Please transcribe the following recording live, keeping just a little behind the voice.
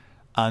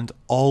and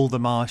all the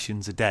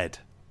Martians are dead.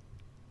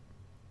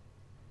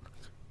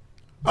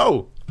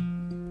 Oh.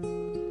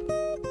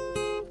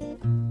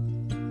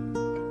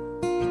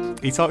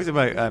 He talks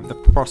about the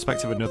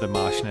prospect of another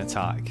Martian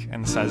attack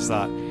and says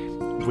that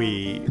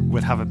we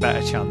would have a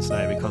better chance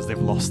now because they've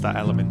lost that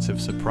element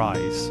of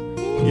surprise.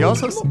 He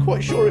also I'm not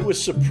quite sure it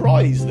was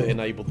surprise that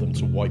enabled them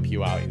to wipe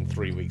you out in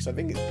 3 weeks. I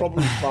think it's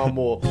probably far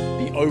more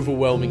the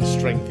overwhelming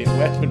strength in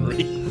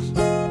weaponry.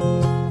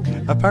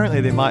 Apparently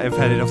they might have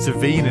headed off to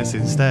Venus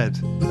instead.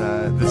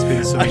 There's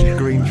been some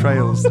green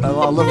trails. I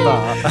love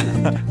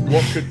that.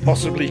 What could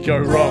possibly go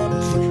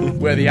wrong?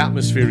 Where the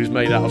atmosphere is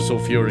made out of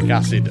sulfuric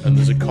acid and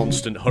there's a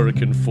constant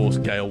hurricane force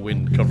gale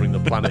wind covering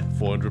the planet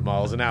 400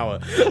 miles an hour.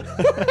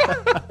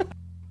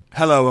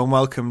 Hello and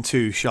welcome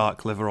to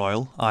Shark Liver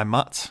Oil. I'm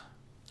Matt.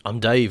 I'm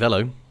Dave,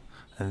 hello.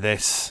 And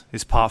this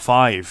is part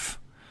 5.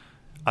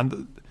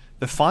 And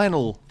the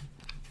final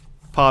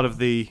part of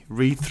the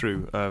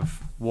read-through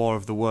of War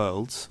of the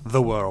Worlds,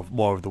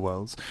 War of the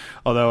Worlds.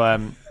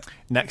 Although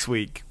next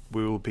week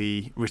we will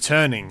be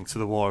returning to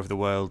the War of the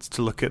Worlds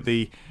to look at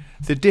the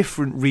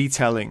different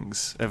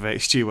retellings of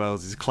H.G.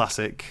 Wells'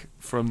 classic,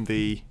 from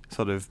the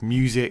sort of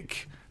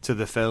music to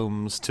the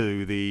films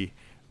to the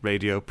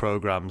radio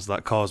programs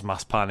that caused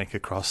mass panic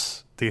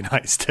across the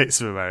United States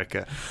of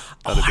America.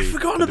 I'd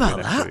forgotten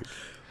about that. Week.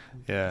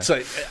 Yeah.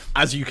 So,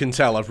 as you can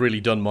tell, I've really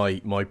done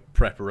my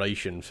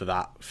preparation for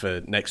that,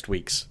 for next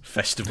week's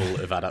Festival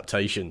of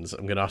Adaptations.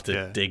 I'm going to have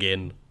to dig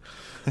in.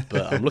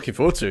 But I'm looking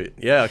forward to it.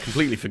 Yeah, I've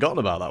completely forgotten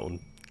about that one.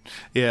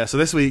 Yeah, so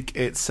this week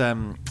it's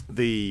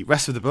the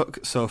rest of the book.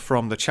 So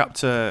from the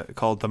chapter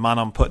called The Man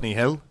on Putney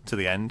Hill to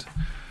the end.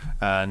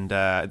 And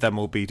then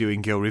we'll be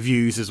doing Gill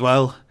reviews as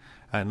well.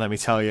 And let me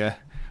tell you,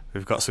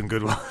 we've got some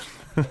good ones.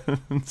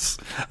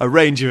 A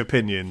range of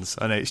opinions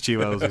on H.G.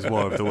 Wells'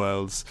 War of the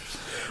Worlds.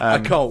 I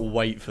can't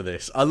wait for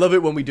this. I love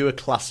it when we do a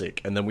classic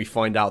and then we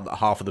find out that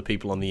half of the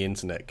people on the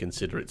internet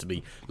consider it to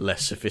be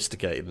less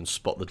sophisticated than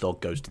Spot the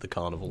Dog Goes to the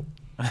Carnival.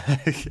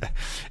 If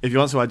you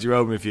want to add your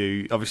own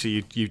review,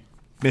 obviously you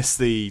missed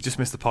the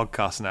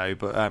podcast now,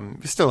 but we're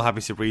still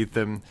happy to read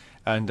them,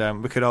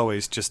 and we could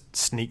always just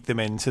sneak them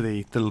into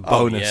the little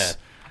bonus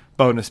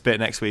bit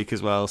next week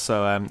as well.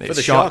 So for it's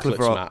the Shark Sharklets,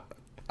 Liver. Matt,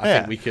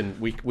 I think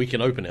we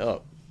can open it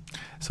up.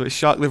 So it's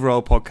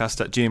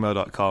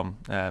sharkliveroilpodcast@gmail.com,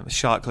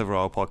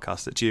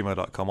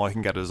 sharkliveroilpodcast@gmail.com, or you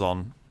can get us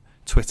on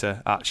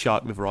Twitter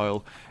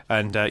 @sharkliveroil.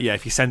 And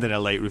if you send in a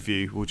late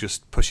review, we'll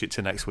just push it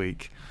to next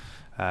week.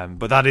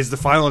 But that is the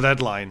final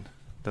deadline.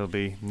 There'll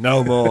be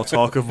no more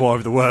talk of War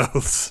of the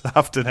Worlds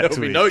after next week.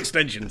 There'll be no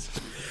extensions.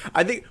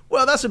 I think,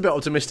 well, that's a bit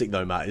optimistic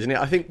though, Matt, isn't it?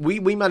 I think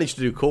we managed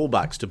to do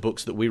callbacks to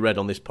books that we read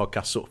on this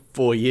podcast sort of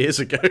 4 years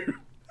ago.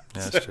 Yeah,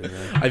 that's true,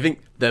 yeah. I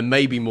think there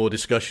may be more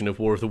discussion of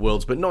War of the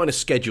Worlds, but not in a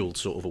scheduled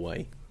sort of a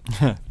way.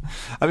 I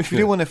mean, if you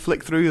do want to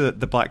flick through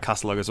the back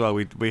catalogue as well,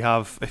 we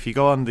have, if you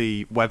go on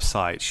the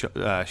website,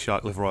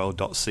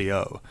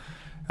 sharkliveroil.co,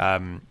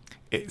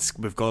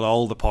 we've got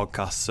all the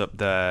podcasts up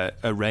there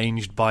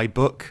arranged by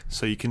book,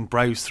 so you can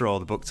browse through all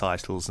the book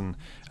titles and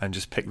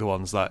just pick the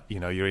ones that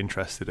you're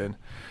interested in,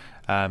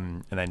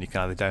 and then you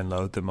can either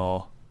download them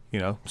or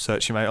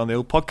search them out on the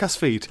old podcast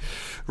feed.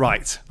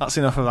 Right, that's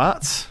enough of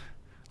that.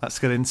 Let's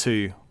get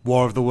into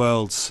War of the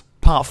Worlds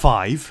Part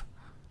 5,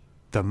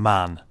 The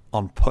Man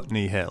on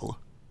Putney Hill.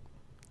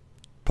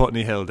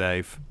 Putney Hill,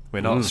 Dave.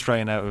 We're not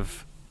straying out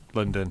of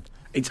London.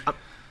 Yeah,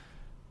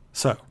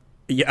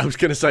 I was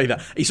going to say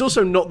that. It's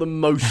also not the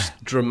most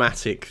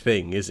dramatic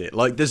thing, is it?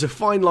 Like, there's a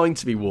fine line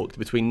to be walked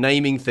between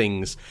naming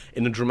things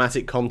in a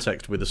dramatic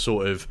context with a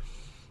sort of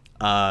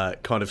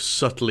kind of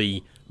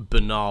subtly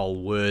banal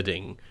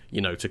wording,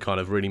 to kind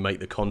of really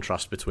make the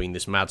contrast between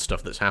this mad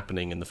stuff that's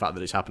happening and the fact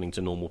that it's happening to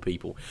normal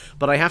people.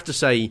 But I have to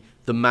say,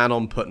 The Man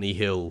on Putney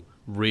Hill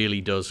really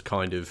does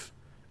kind of...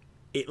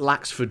 It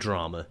lacks for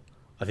drama,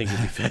 I think it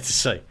would be fair to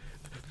say.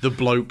 The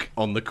bloke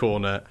on the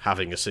corner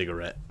having a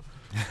cigarette.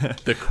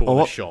 The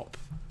corner shop.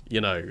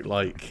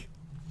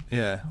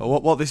 Yeah,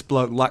 well, what this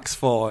bloke lacks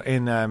for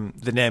in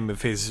the name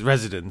of his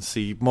residence,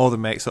 he more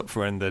than makes up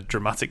for in the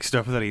dramatic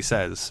stuff that he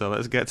says. So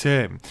let's get to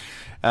him.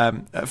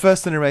 At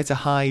first, the narrator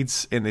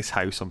hides in this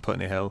house on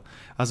Putney Hill,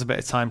 has a bit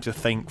of time to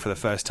think for the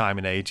first time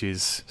in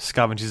ages,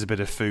 scavenges a bit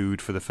of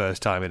food for the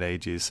first time in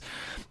ages.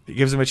 It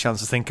gives him a chance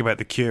to think about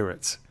the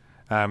curate.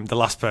 The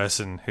last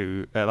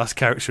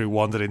character who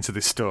wandered into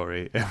this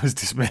story, it was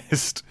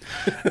dismissed.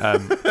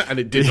 And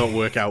it did not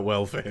work out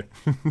well for him.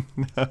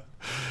 No.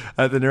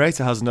 The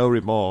narrator has no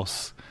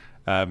remorse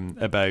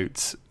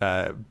about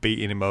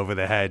beating him over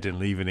the head and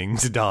leaving him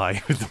to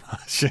die with the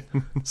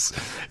Martians.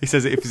 He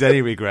says that if there's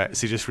any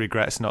regrets, he just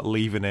regrets not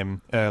leaving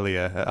him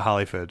earlier at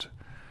Halliford.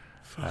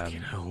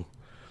 Fucking hell.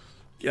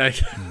 Yeah.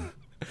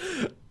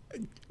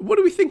 What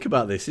do we think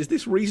about this? Is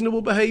this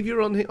reasonable behaviour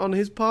on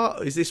his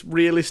part? Is this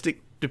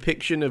realistic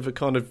depiction of a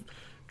kind of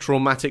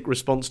traumatic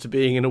response to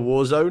being in a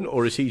war zone,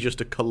 or is he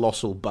just a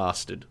colossal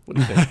bastard? What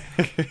do you think?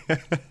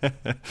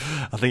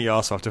 I think you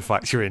also have to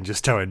factor in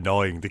just how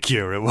annoying the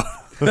curate was.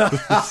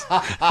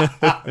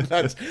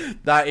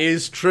 That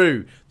is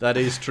true. That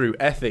is true.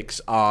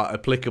 Ethics are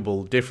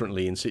applicable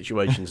differently in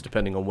situations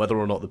depending on whether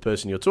or not the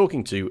person you're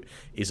talking to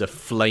is a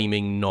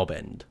flaming knob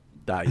end.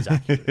 That is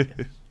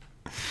accurate.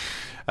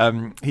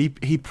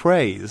 He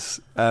prays.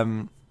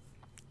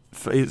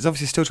 He's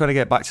obviously still trying to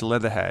get back to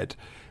Leatherhead,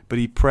 but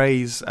he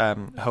prays,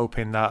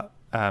 hoping that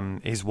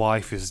his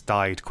wife has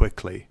died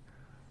quickly,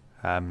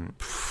 and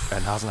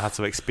hasn't had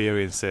to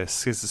experience this.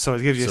 So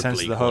it gives you a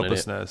sense of the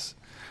hopelessness.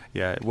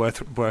 Yeah,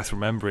 worth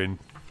remembering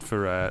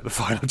for the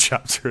final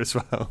chapter as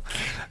well.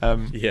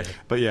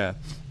 But yeah.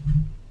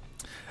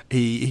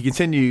 He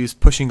continues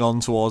pushing on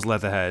towards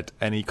Leatherhead,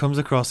 and he comes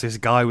across this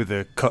guy with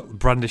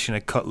brandishing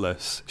a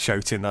cutlass,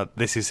 shouting that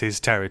this is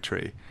his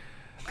territory.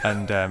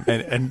 And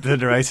the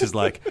narrator's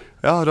like,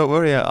 "Oh, don't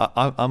worry,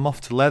 I'm off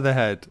to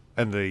Leatherhead."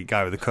 And the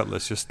guy with the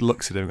cutlass just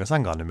looks at him and goes,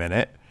 "Hang on a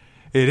minute,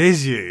 it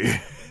is you."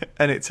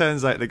 And it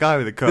turns out the guy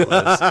with the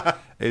cutlass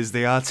is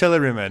the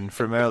artilleryman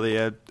from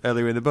earlier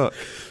in the book.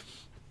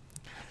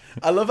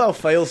 I love how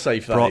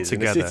fail-safe that Brought is.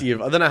 together. In the city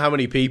of, I don't know how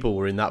many people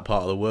were in that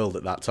part of the world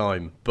at that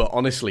time, but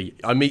honestly,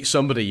 I meet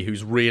somebody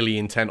who's really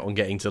intent on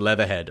getting to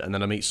Leatherhead, and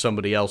then I meet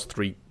somebody else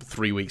three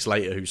weeks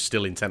later who's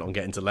still intent on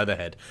getting to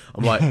Leatherhead.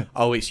 I'm like,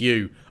 oh, it's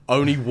you.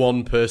 Only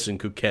one person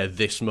could care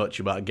this much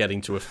about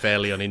getting to a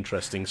fairly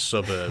uninteresting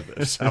suburb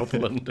of South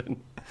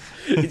London.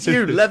 It's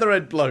you,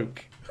 Leatherhead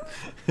bloke.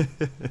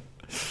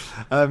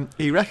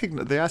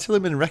 The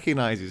artilleryman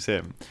recognises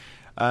him.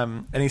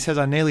 And he says,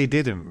 "I nearly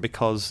didn't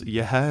because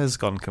your hair's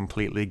gone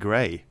completely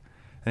grey,"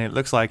 and it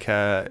looks like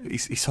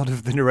he's sort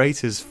of, the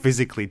narrator's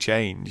physically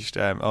changed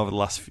over the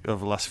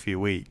last few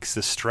weeks.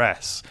 The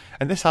stress,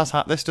 and this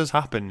does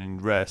happen in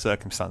rare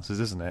circumstances,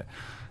 isn't it?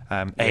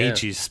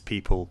 Ages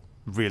people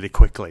really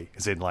quickly,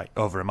 as in like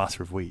over a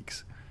matter of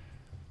weeks.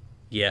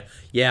 Yeah,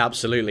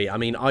 absolutely. I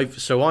mean, I've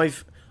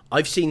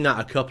seen that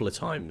a couple of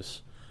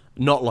times.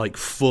 Not like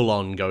full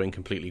on going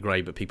completely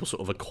grey, but people sort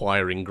of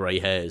acquiring grey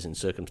hairs in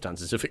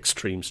circumstances of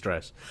extreme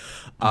stress.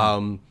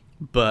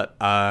 But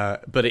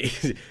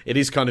it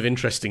is kind of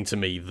interesting to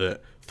me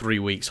that 3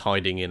 weeks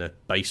hiding in a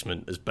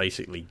basement has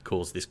basically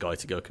caused this guy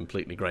to go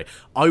completely grey.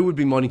 I would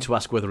be minding to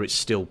ask whether it's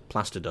still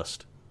plaster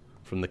dust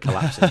from the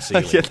collapsing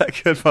ceiling. Yeah, that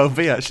could well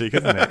be, actually,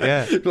 couldn't it?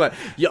 Yeah. Like,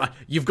 yeah,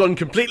 you've gone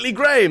completely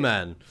grey,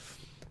 man.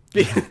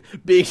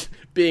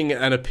 Being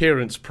an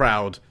appearance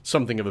proud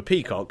something of a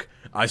peacock,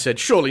 I said,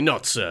 "Surely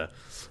not, sir."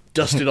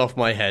 Dusted off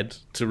my head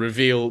to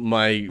reveal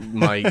my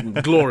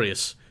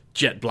glorious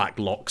jet black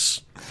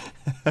locks.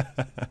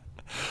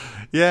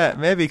 Yeah,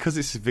 maybe because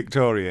it's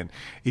Victorian,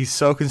 he's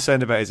so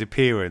concerned about his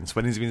appearance.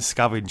 When he's been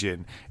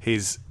scavenging,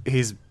 he's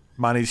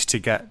managed to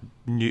get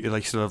new,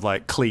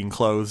 clean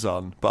clothes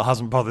on, but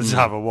hasn't bothered to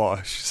have a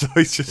wash. So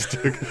he's just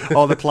took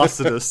all the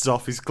plaster dust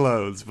off his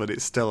clothes, but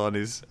it's still on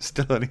his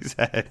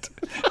head.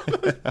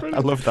 I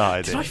love that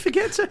idea. Did I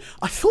forget to?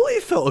 I thought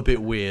it felt a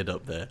bit weird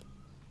up there.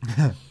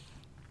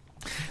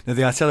 Now,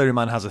 the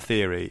artilleryman has a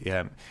theory.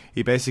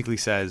 He basically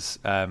says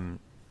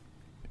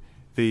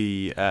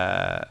you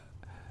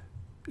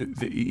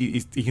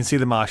can see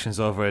the Martians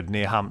over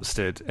near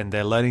Hampstead, and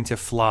they're learning to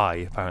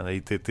fly. Apparently,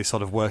 they're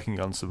sort of working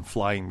on some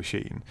flying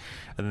machine,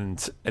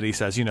 and he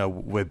says,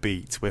 "We're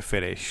beat, we're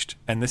finished."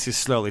 And this is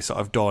slowly sort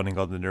of dawning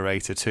on the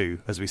narrator too,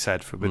 as we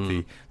said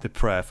with the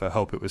prayer for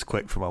 "hope it was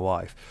quick for my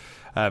wife."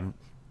 And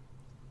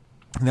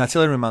the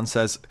artilleryman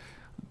says,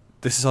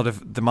 this is sort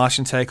of the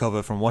Martian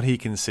takeover, from what he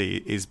can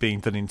see, is being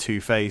done in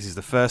two phases.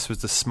 The first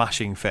was the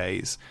smashing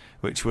phase,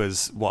 which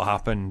was what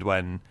happened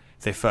when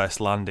they first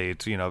landed,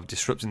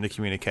 disrupting the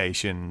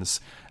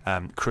communications,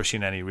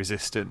 crushing any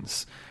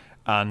resistance.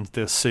 And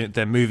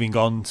they're moving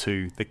on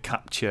to the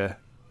capture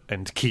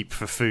and keep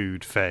for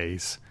food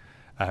phase,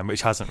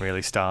 which hasn't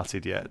really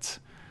started yet.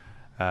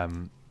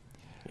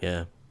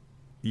 Yeah.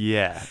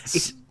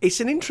 It's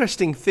an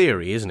interesting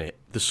theory, isn't it?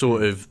 The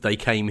sort of, they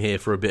came here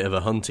for a bit of a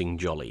hunting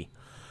jolly.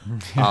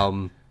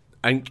 And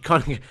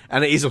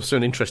it is also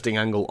an interesting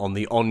angle on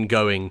the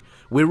ongoing.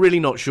 We're really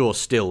not sure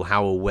still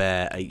how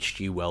aware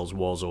H.G. Wells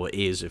was or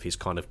is of his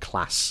kind of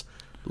class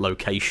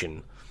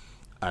location,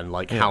 and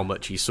how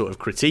much he's sort of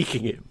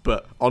critiquing it.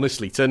 But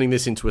honestly, turning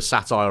this into a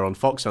satire on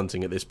fox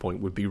hunting at this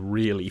point would be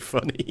really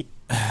funny.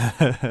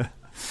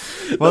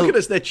 Look at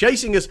us, they're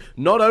chasing us.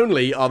 Not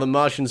only are the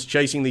Martians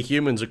chasing the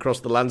humans across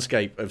the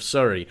landscape of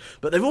Surrey,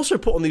 but they've also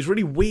put on these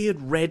really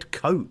weird red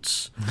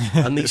coats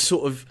and these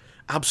sort of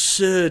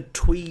absurd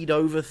tweed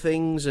over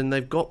things, and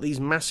they've got these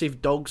massive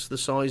dogs the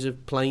size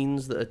of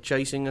planes that are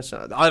chasing us.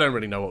 I don't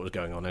really know what was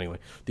going on anyway.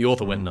 The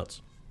author went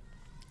nuts.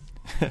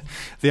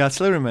 The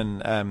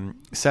artilleryman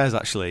says,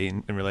 actually,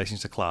 in relation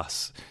to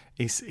class,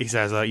 he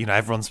says,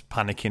 everyone's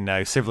panicking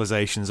now,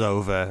 civilization's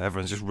over,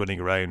 everyone's just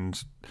running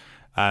around.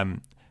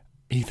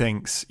 He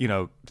thinks,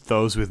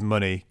 those with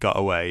money got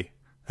away.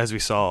 As we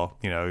saw,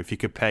 if you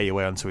could pay your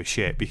way onto a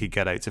ship, you could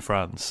get out to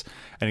France.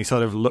 And he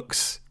sort of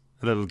looks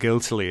a little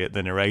guiltily at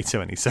the narrator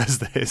when he says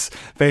this.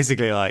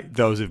 Basically, like,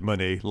 those with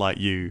money, like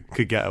you,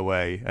 could get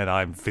away, and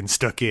I've been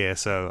stuck here,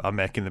 so I'm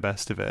making the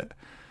best of it.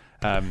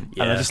 And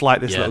I just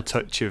like this little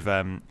touch of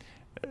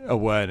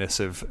awareness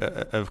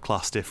of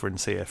class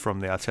difference here from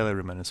the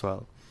artilleryman as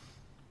well.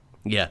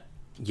 Yeah,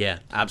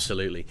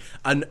 absolutely.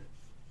 And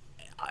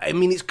I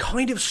mean, it's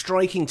kind of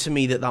striking to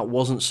me that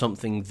wasn't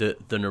something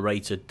that the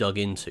narrator dug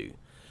into.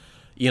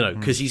 You know,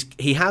 because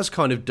he has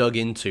kind of dug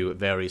into, at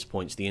various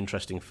points, the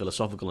interesting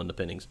philosophical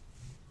underpinnings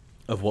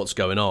of what's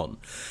going on.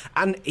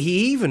 And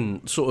he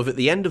even, sort of at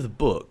the end of the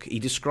book, he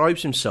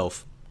describes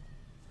himself,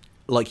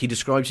 like he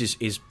describes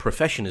his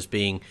profession as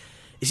being,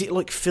 is it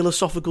like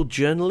philosophical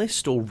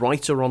journalist or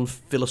writer on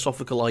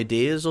philosophical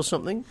ideas or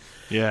something?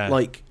 Yeah.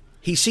 Like,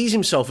 he sees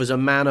himself as a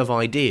man of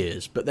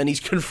ideas, but then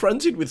he's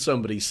confronted with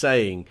somebody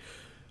saying,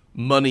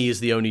 money is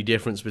the only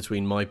difference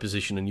between my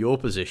position and your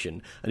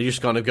position. And he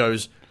just kind of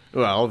goes,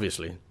 well,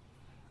 obviously.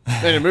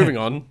 Anyway, moving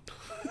on.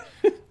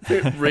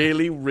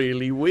 Really,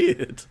 really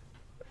weird.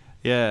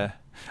 Yeah.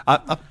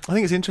 I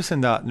think it's interesting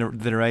that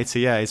the narrator,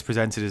 is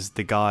presented as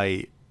the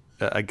guy,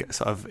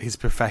 sort of his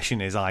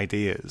profession is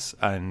ideas,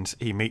 and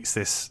he meets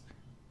this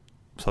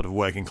sort of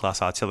working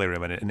class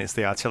artilleryman, and it's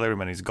the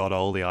artilleryman who's got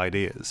all the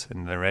ideas,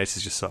 and the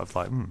narrator's just sort of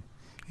like,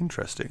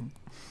 interesting.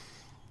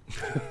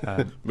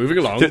 Moving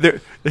along.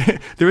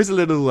 There is a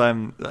little,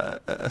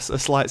 a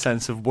slight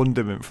sense of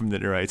wonderment from the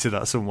narrator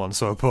that someone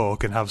so poor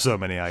can have so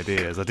many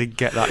ideas. I did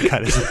get that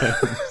kind of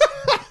sense.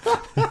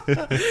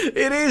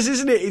 It is,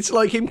 isn't it? It's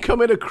like him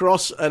coming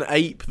across an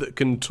ape that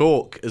can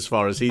talk, as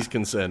far as he's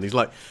concerned. He's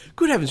like,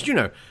 good heavens, do you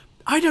know,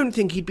 I don't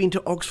think he'd been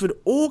to Oxford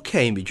or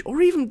Cambridge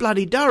or even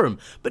bloody Durham,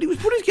 but he was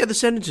putting together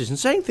sentences and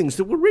saying things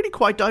that were really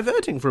quite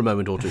diverting for a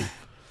moment or two.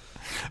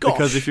 Gosh.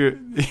 Because if you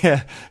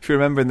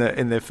remember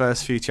in the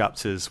first few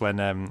chapters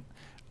when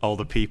all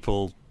the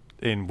people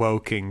in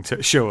Woking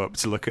show up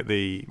to look at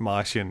the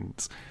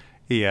Martians,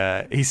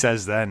 he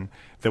says then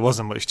there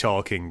wasn't much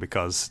talking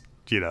because,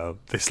 you know,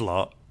 this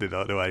lot, they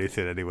don't know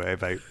anything anyway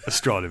about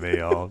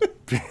astronomy or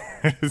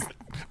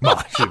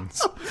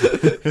Martians.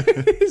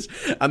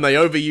 And they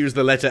overuse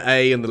the letter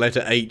A and the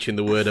letter H in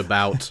the word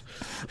about.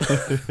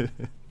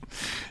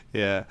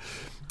 Yeah.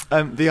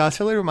 The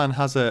artilleryman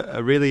has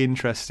a really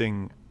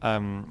interesting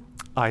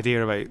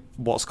idea about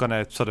what's going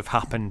to sort of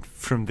happen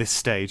from this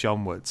stage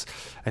onwards.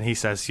 And he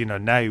says, you know,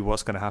 now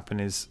what's going to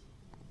happen is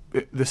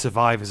the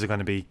survivors are going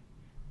to be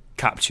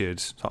captured,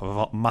 sort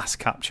of a mass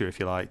capture, if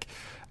you like,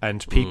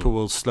 and people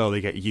will slowly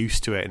get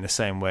used to it in the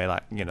same way,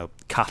 like, you know,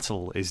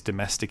 cattle is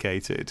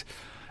domesticated.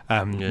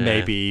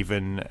 Maybe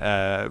even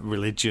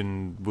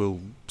religion will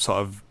sort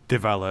of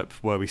develop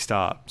where we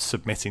start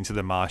submitting to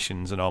the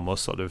Martians and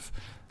almost sort of,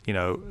 you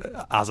know,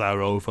 as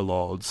our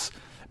overlords.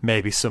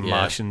 Maybe some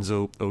Martians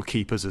will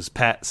keep us as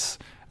pets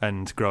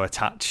and grow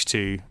attached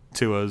to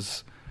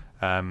us.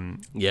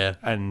 And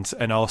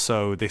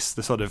also the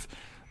sort of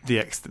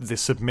the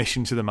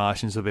submission to the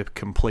Martians will be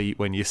complete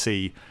when you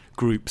see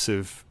groups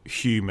of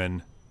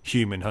human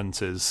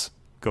hunters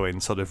going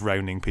sort of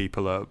rounding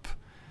people up.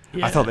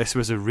 Yeah. I thought this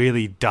was a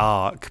really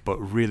dark but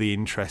really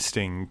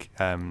interesting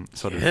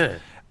sort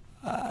of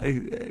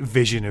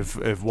vision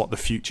of what the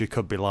future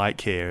could be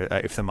like here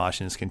if the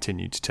Martians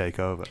continue to take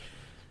over.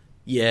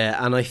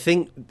 Yeah, and I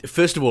think,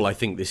 first of all, I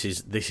think this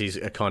is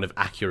a kind of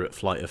accurate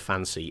flight of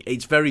fancy.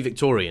 It's very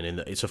Victorian in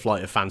that it's a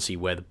flight of fancy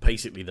where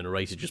basically the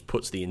narrator just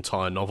puts the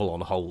entire novel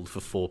on hold for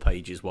 4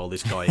 pages while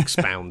this guy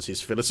expounds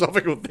his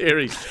philosophical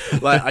theories.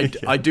 Like,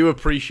 I do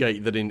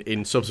appreciate that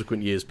in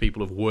subsequent years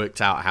people have worked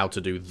out how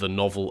to do the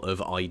novel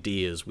of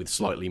ideas with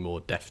slightly more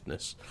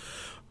deftness.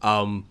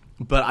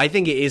 But I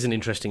think it is an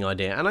interesting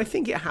idea, and I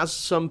think it has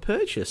some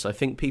purchase. I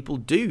think people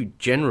do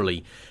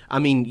generally. I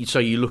mean, so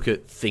you look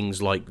at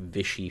things like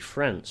Vichy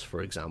France,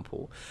 for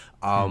example,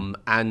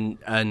 and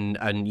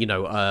you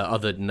know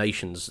other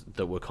nations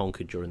that were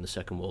conquered during the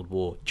Second World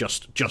War.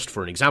 Just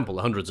for an example,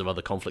 hundreds of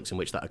other conflicts in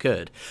which that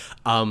occurred.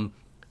 And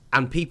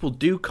people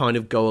do kind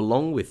of go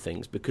along with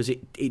things because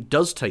it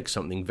does take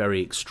something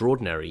very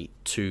extraordinary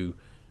to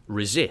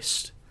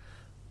resist,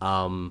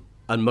 and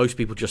most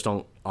people just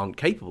aren't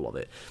capable of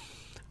it.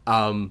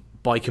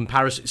 By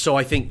comparison, so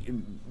I think,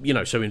 you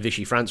know, so in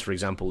Vichy France, for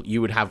example, you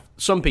would have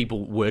some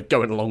people were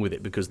going along with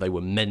it because they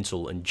were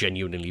mental and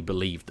genuinely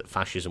believed that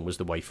fascism was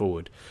the way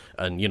forward.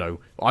 And, you know,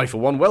 I, for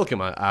one,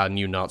 welcome our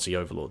new Nazi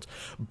overlords.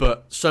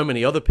 But so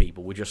many other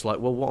people were just like,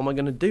 well, what am I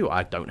going to do?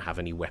 I don't have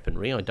any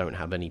weaponry. I don't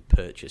have any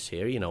purchase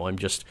here. You know, I'm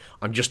just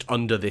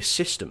under this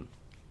system.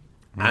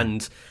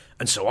 And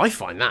so I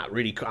find that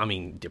really, I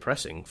mean,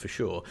 depressing for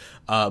sure,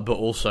 but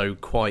also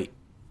quite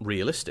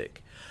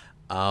realistic.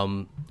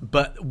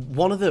 But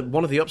one of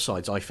the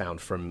upsides I found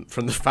from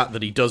the fact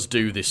that he does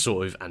do this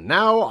sort of, and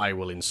now I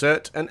will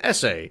insert an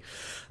essay,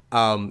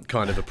 kind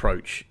of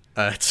approach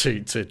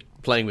to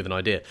playing with an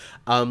idea,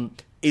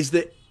 is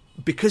that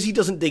because he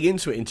doesn't dig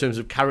into it in terms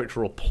of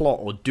character or plot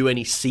or do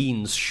any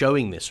scenes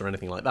showing this or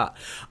anything like that,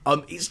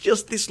 it's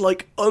just this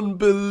like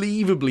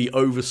unbelievably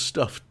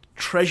overstuffed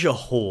treasure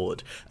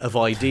hoard of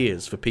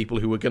ideas for people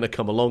who are going to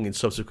come along in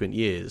subsequent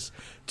years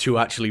to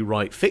actually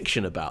write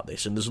fiction about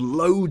this. And there's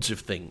loads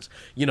of things,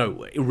 you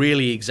know,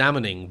 really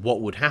examining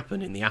what would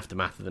happen in the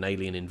aftermath of an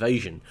alien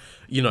invasion,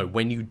 you know,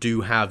 when you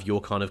do have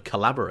your kind of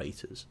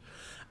collaborators.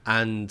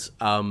 And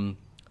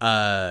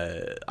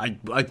I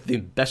think the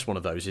best one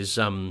of those is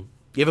you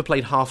ever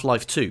played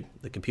Half-Life 2,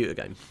 the computer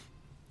game?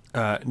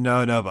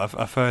 No, but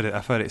I've heard it.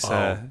 I've heard it's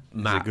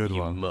Matt, a good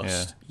you one.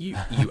 must.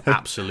 Yeah. You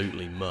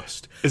absolutely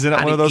must. Is it not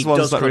And one of those it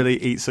ones does that really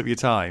eats up your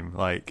time?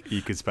 Like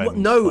you could spend.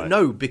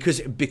 No, because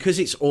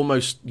it's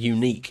almost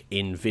unique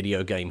in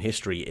video game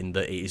history in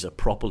that it is a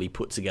properly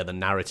put together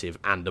narrative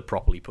and a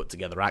properly put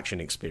together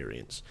action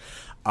experience.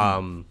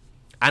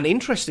 And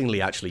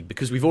interestingly, actually,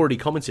 because we've already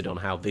commented on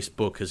how this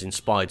book has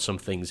inspired some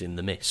things in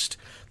The Mist,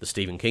 the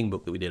Stephen King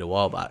book that we did a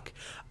while back,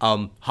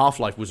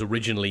 Half-Life was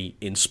originally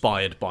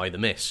inspired by The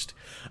Mist.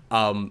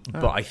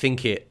 But I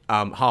think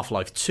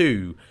Half-Life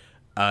 2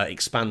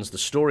 expands the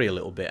story a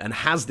little bit and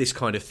has this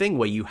kind of thing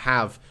where you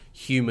have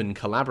human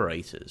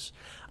collaborators,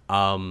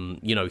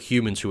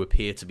 humans who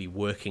appear to be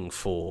working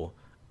for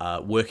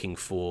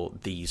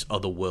these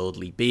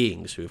otherworldly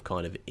beings who have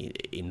kind of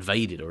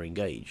invaded or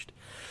engaged.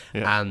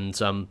 Yeah.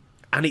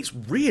 And it's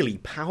really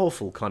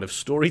powerful kind of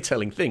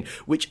storytelling thing,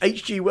 which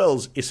H.G.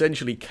 Wells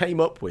essentially came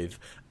up with,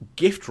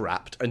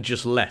 gift-wrapped, and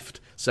just left,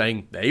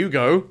 saying, there you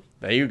go,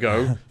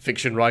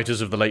 fiction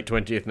writers of the late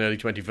 20th and early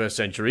 21st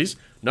centuries.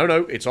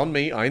 No, it's on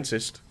me, I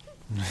insist.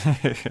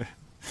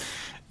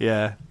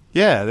 Yeah,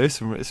 there's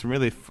some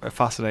really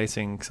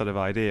fascinating sort of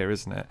idea,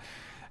 isn't it?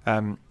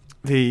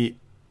 We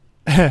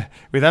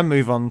then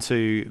move on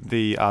to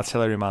the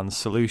artilleryman's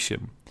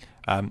solution.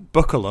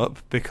 Buckle up,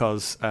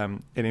 because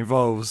it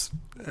involves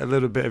a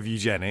little bit of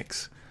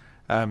eugenics.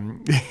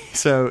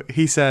 So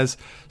he says,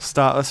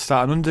 start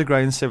an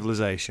underground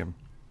civilization.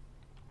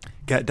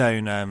 Get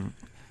down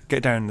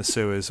the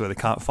sewers where they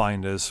can't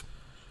find us.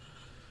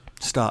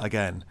 Start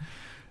again,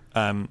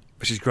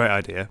 which is a great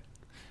idea.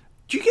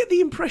 Do you get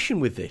the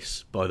impression with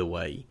this, by the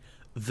way,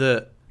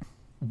 that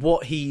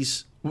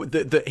he's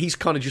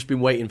kind of just been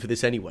waiting for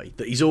this anyway?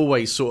 That he's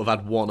always sort of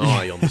had one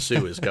eye on the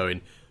sewers,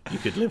 going, "You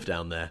could live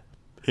down there."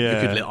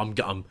 Yeah.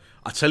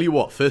 I tell you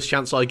what, first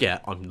chance I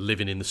get, I'm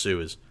living in the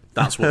sewers.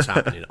 That's what's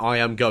happening. I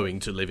am going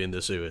to live in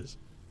the sewers.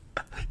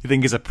 You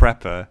think he's a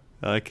prepper?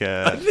 I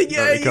think, he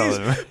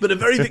is, but a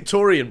very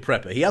Victorian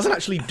prepper. He hasn't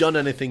actually done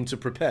anything to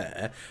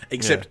prepare,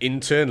 except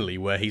internally,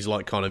 where he's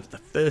like, kind of, the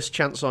first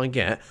chance I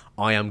get,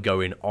 I am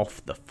going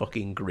off the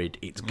fucking grid.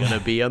 It's going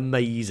to be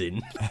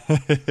amazing.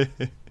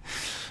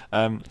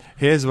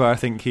 Here's where I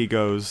think he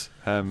goes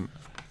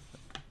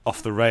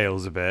off the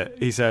rails a bit.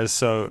 He says,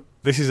 so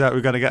this is how we're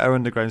going to get our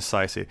underground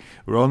society.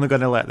 We're only going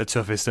to let the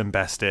toughest and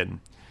best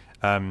in.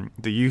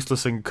 The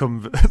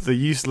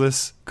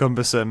useless,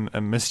 cumbersome,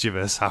 and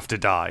mischievous have to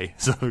die.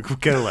 So we'll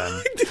kill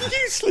them. The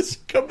useless,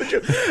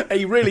 cumbersome.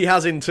 He really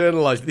has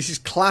internalised. This is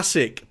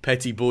classic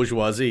petty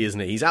bourgeoisie,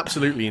 isn't it? He's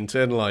absolutely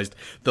internalised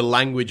the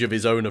language of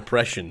his own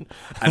oppression,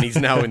 and he's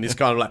now in this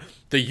kind of like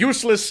the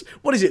useless.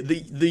 What is it?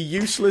 The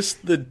useless,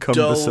 the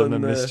cumbersome, dull,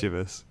 and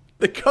mischievous.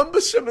 The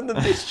cumbersome and the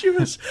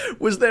mischievous.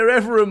 Was there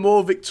ever a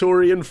more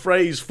Victorian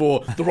phrase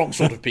for the wrong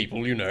sort of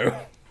people, you know?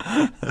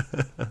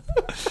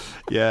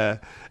 Yeah.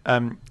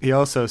 He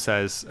also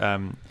says,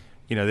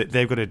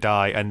 they've got to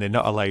die, and they're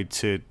not allowed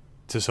to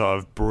sort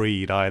of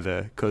breed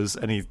either, because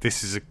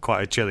this is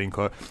quite a chilling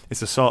quote.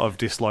 It's a sort of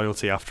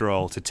disloyalty, after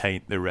all, to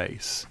taint the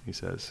race, he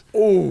says.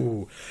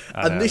 Oh,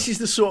 and this is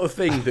the sort of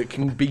thing that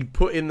can be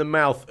put in the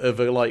mouth of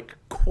a like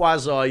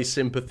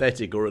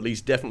quasi-sympathetic, or at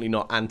least definitely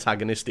not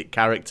antagonistic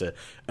character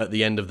at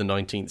the end of the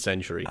 19th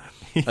century.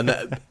 Yeah.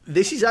 And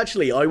this is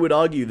actually, I would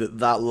argue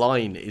that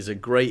line is a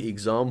great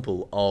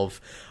example of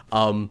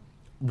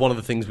one of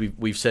the things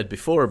we've said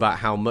before about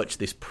how much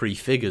this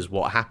prefigures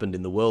what happened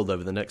in the world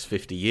over the next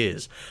 50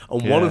 years.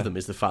 And one of them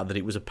is the fact that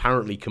it was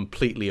apparently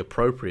completely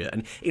appropriate.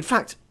 And in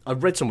fact,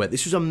 I've read somewhere,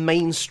 this was a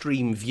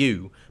mainstream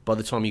view by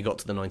the time you got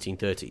to the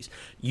 1930s.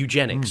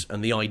 Eugenics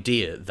and the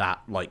idea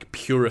that, like,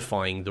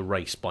 purifying the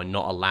race by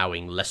not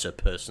allowing lesser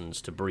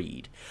persons to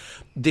breed.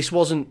 It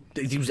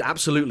was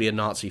absolutely a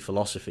Nazi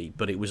philosophy,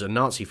 but it was a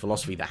Nazi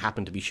philosophy that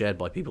happened to be shared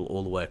by people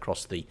all the way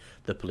across the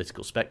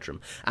political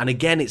spectrum. And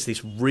again, it's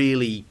this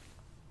really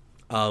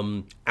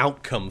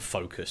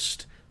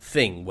outcome-focused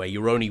thing where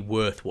you're only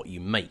worth what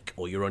you make,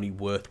 or you're only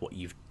worth what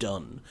you've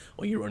done,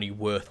 or you're only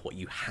worth what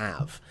you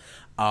have,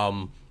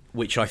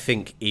 which I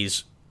think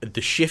is the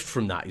shift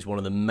from that is one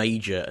of the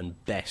major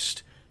and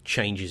best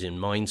changes in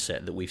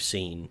mindset that we've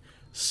seen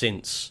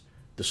since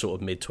the sort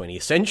of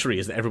mid-20th century,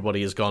 is that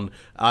everybody has gone,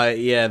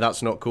 yeah,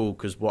 that's not cool,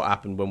 because what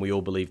happened when we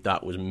all believed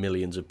that was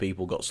millions of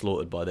people got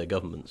slaughtered by their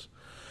governments.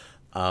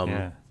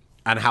 And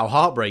how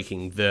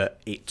heartbreaking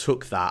that it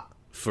took that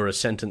for a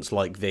sentence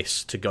like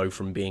this to go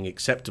from being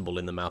acceptable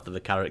in the mouth of a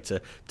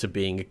character to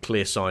being a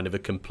clear sign of a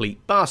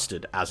complete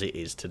bastard, as it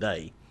is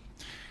today.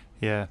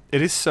 Yeah,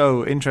 it is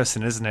so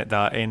interesting, isn't it,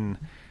 that in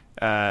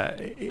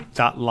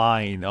that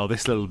line, or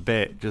this little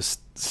bit, just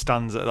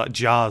stands, that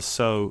jars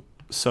so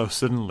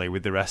suddenly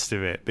with the rest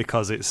of it,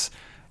 because it's,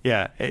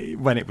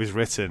 when it was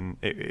written,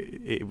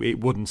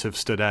 it wouldn't have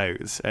stood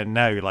out, and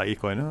now like you're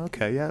going, oh,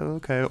 okay, yeah,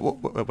 okay,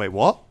 wait,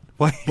 what?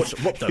 Wait,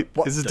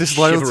 what is it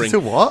disloyalty to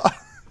what?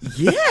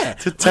 Yeah,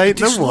 To take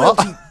the what?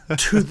 disloyalty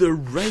to the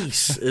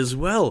race as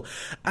well,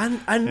 and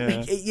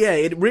yeah,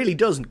 it really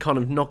does kind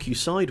of knock you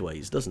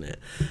sideways, doesn't it?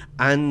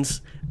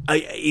 And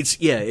it's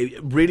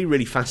really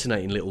really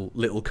fascinating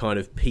little kind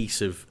of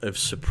piece of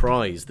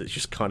surprise that's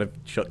just kind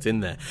of chucked in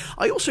there.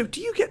 I also,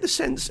 do you get the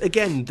sense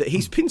again that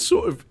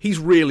he's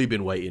really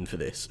been waiting for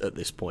this at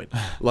this point?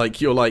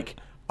 Like, you're like,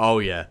 oh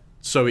yeah.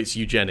 So it's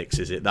eugenics,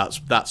 is it?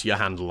 That's your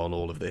handle on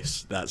all of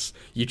this.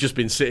 You've just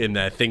been sitting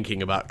there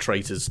thinking about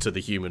traitors to the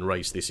human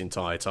race this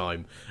entire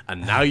time,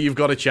 and now you've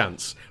got a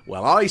chance.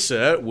 Well, I,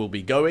 sir, will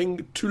be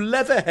going to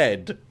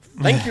Leatherhead.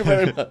 Thank you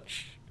very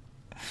much.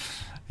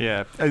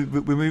 Yeah,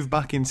 we move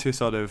back into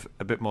sort of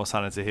a bit more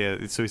sanity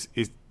here. So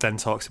he then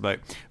talks about,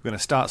 we're going to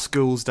start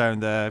schools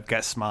down there,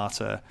 get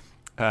smarter.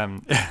 I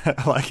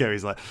like how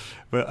he's like,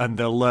 and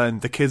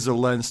the kids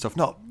will learn stuff,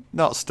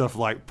 not stuff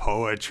like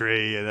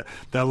poetry, and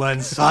they'll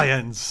learn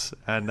science,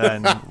 and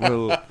then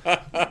we'll,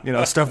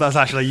 stuff that's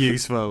actually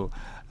useful.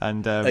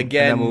 And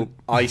again, and then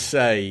I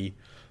say,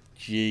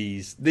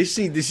 jeez, this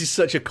is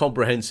such a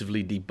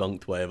comprehensively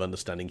debunked way of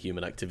understanding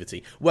human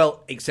activity.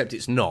 Well, except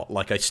it's not.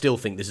 Like, I still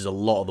think this is a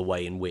lot of the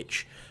way in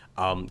which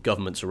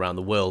governments around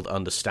the world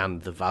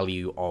understand the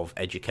value of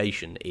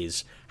education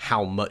is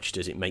how much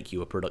does it make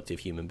you a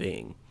productive human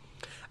being.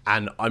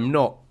 And I'm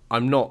not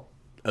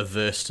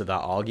averse to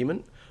that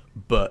argument,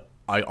 but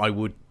I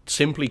would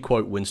simply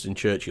quote Winston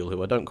Churchill,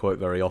 who I don't quote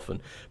very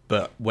often,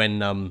 but when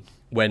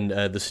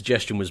the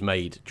suggestion was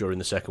made during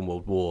the Second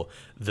World War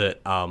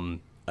that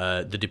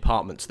the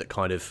departments that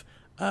kind of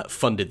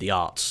funded the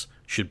arts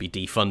should be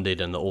defunded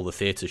and that all the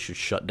theatres should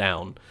shut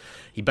down,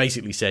 he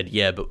basically said,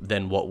 yeah, but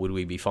then what would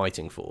we be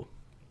fighting for?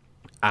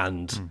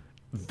 And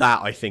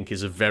that, I think,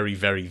 is a very,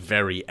 very,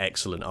 very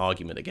excellent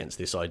argument against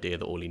this idea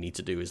that all you need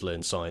to do is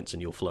learn science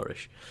and you'll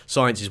flourish.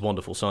 Science is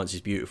wonderful, science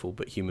is beautiful,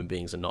 but human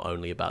beings are not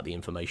only about the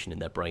information in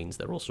their brains,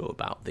 they're also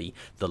about the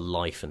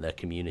life and their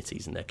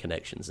communities and their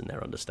connections and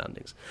their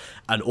understandings.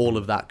 And all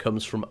of that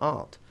comes from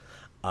art.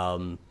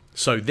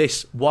 So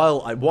this,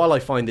 while I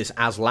find this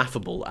as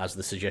laughable as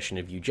the suggestion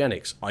of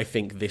eugenics, I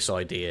think this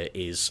idea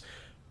is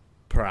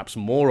perhaps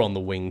more on the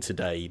wing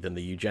today than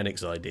the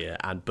eugenics idea,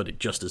 but it's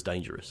just as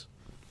dangerous.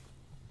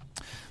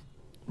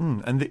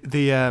 And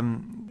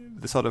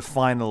the sort of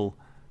final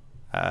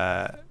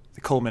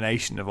the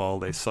culmination of all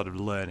this sort of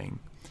learning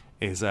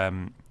is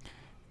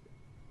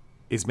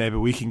maybe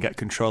we can get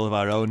control of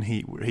our own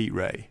heat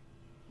ray.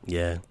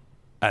 Yeah.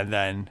 And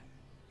then,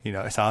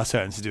 it's our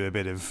turn to do a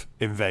bit of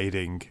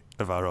invading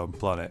of our own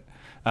planet.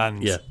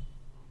 And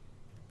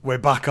we're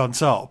back on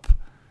top.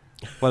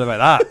 What about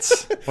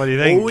that? What do you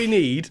think?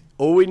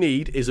 All we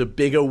need is a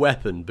bigger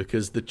weapon,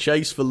 because the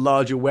chase for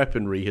larger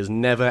weaponry has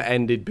never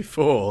ended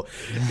before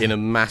in a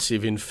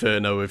massive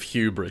inferno of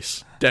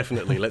hubris.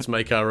 Definitely, let's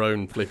make our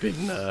own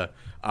flipping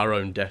our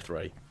own death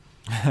ray.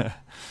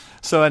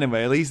 So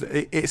anyway, at least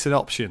it's an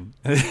option.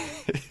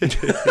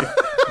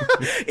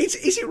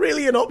 Is it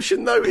really an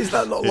option, though? Is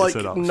that not like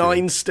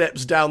 9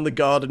 steps down the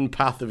garden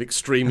path of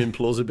extreme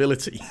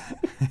implausibility?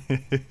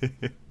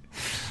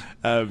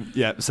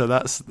 So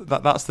that's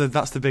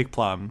the big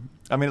plan.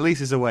 I mean, at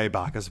least it's a way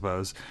back, I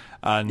suppose.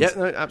 And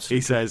absolutely.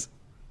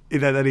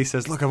 He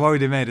says, look, I've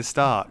already made a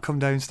start. Come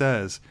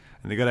downstairs.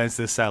 And they go down to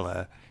the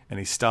cellar, and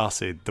he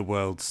started the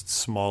world's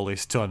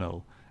smallest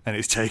tunnel, and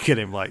it's taken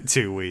him like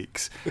 2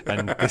 weeks.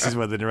 And this is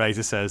where the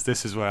narrator says,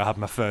 this is where I had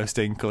my first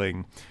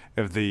inkling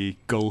of the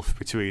gulf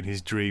between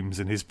his dreams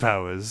and his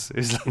powers.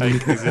 It's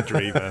like he's a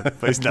dreamer,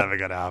 but it's never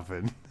going to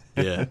happen.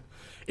 Yeah.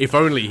 If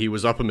only he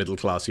was upper middle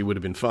class, he would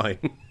have been fine.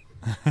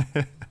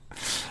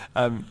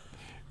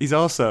 He's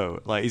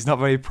also he's not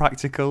very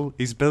practical.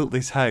 He's built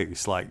this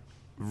house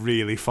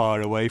really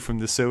far away from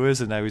the sewers,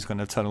 and now he's going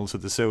to tunnel to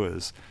the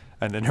sewers.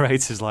 And the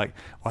narrator's like,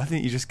 why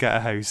didn't you just get a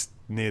house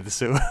near the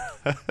sewer?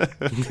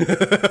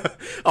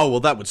 Oh, well,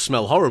 that would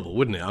smell horrible,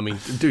 wouldn't it? I mean,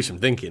 do some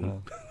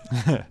thinking.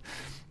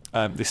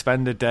 They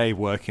spend a day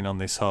working on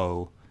this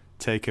hole,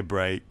 take a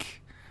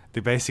break. They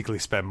basically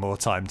spend more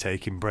time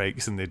taking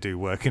breaks than they do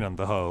working on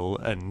the hole.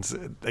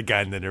 And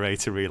again, the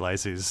narrator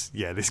realizes,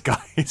 this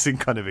guy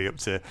isn't going to be up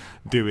to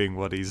doing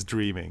what he's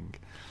dreaming.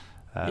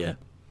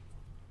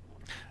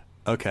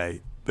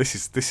 Okay,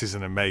 this is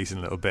an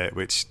amazing little bit,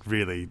 which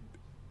really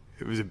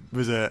it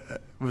was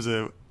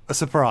a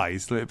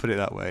surprise. Let me put it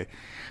that way.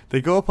 They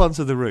go up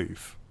onto the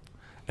roof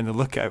and they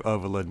look out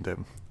over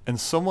London, and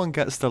someone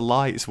gets the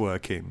lights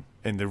working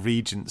in the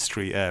Regent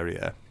Street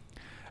area.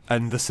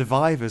 And the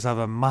survivors have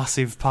a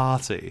massive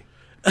party,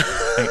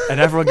 and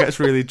everyone gets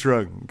really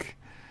drunk.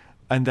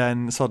 And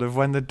then, sort of,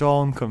 when the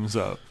dawn comes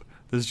up,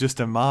 there's just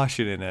a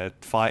Martian in a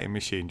fighting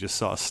machine just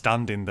sort of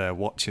standing there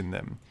watching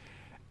them.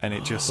 And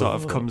it just sort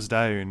of comes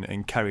down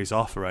and carries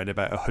off around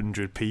about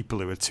 100 people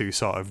who are too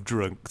sort of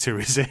drunk to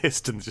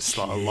resist and just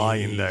sort of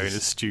lying there in a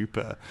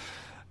stupor.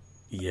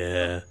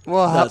 Yeah.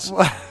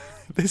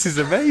 This is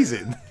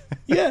amazing.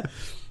 Yeah.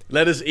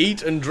 Let us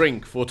eat and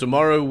drink, for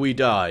tomorrow we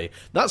die.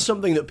 That's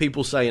something that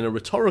people say in a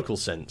rhetorical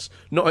sense,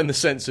 not in the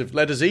sense of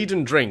let us eat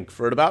and drink,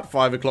 for at about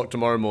 5 o'clock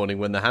tomorrow morning,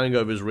 when the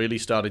hangovers really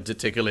started to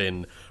tickle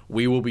in,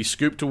 we will be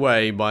scooped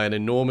away by an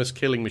enormous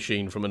killing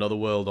machine from another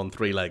world on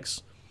 3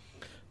 legs.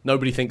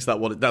 Nobody thinks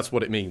that's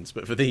what it means,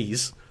 but for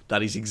these,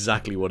 that is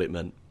exactly what it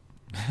meant.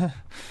 I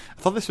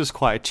thought this was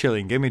quite a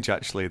chilling image,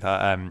 actually.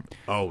 That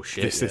oh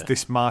shit!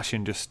 This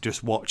Martian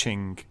just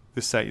watching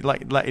the set,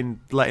 like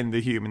letting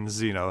the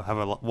humans,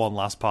 have one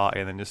last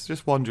party, and then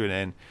just wandering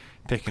in,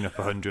 picking up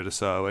 100 or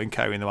so, and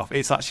carrying them off.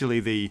 It's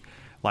actually the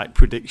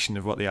prediction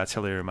of what the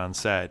artilleryman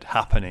said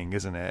happening,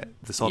 isn't it?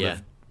 The sort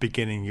of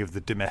beginning of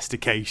the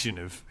domestication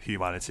of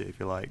humanity, if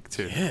you like,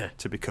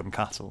 to become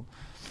cattle.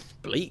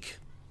 Bleak.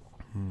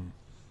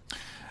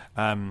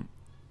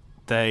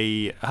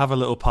 They have a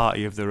little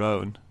party of their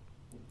own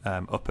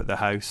up at the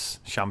house.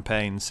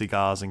 Champagne,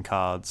 cigars and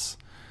cards.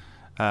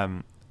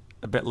 A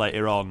bit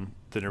later on,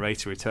 the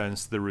narrator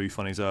returns to the roof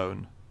on his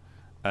own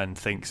and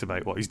thinks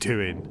about what he's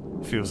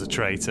doing, feels a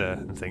traitor,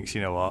 and thinks,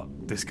 you know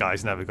what, this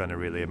guy's never going to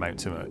really amount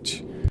to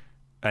much.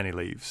 And he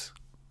leaves.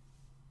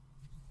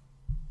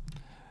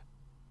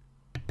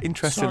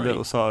 Interesting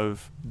little sort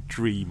of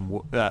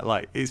dream.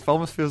 It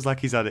almost feels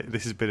like he's had it.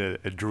 This has been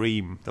a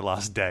dream the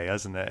last day,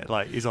 hasn't it?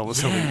 Like he's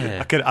almost.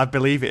 I'd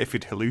believe it if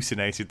he'd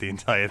hallucinated the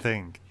entire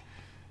thing.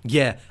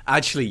 Yeah,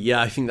 actually,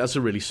 I think that's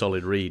a really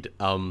solid read.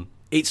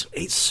 It's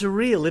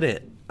surreal, isn't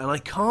it? And I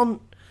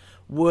can't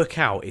work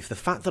out if the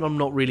fact that I'm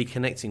not really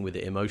connecting with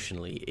it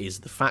emotionally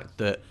is the fact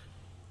that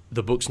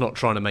the book's not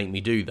trying to make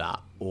me do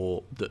that,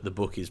 or that the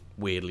book is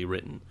weirdly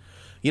written.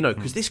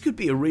 Because this could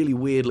be a really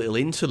weird little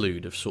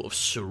interlude of sort of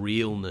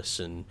surrealness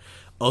and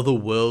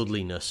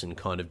otherworldliness and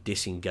kind of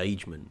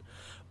disengagement.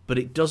 But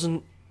it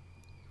doesn't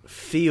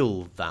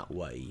feel that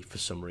way for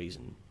some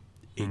reason.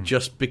 It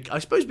just, I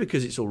suppose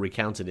because it's all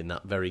recounted in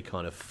that very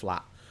kind of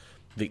flat,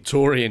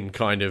 Victorian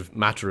kind of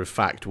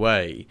matter-of-fact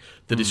way,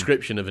 the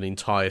description of an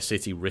entire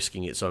city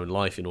risking its own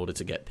life in order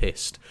to get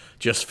pissed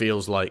just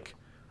feels like,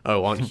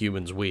 oh, aren't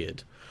humans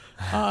weird?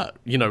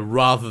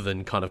 Rather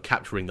than kind of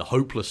capturing the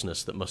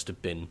hopelessness that must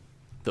have been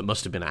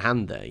at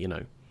hand there,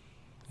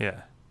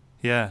 Yeah.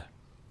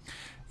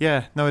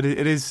 No, it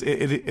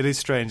is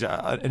strange,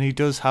 and he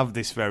does have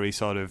this very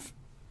sort of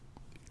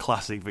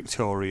classic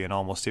Victorian,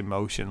 almost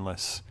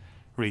emotionless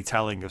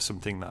retelling of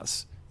something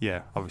that's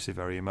obviously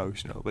very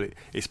emotional, but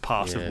it's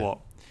part of what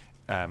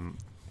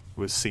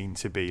was seen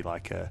to be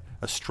like a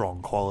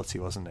strong quality,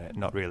 wasn't it?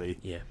 Not really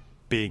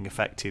being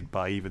affected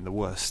by even the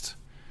worst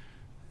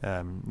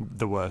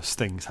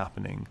things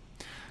happening.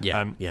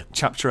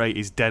 Chapter 8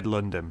 is Dead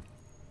London.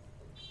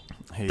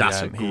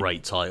 That's a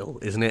great title,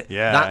 isn't it?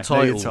 Yeah, that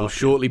title will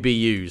shortly be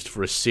used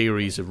for a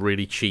series of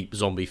really cheap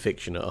zombie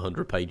fiction at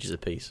 100 pages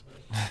apiece.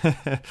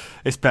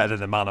 It's better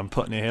than The Man on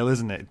Putney Hill,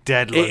 isn't it?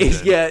 Dead London.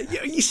 It is,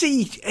 you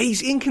see,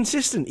 he's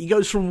inconsistent. He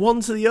goes from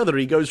one to the other.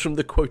 He goes from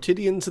the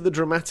quotidian to the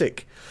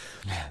dramatic.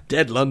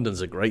 Dead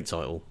London's a great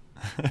title.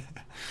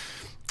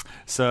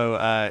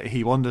 So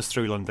he wanders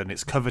through London.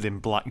 It's covered in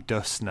black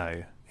dust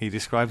now. He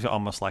describes it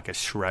almost like a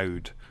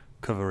shroud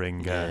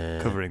covering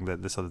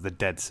the sort of the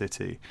dead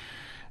city.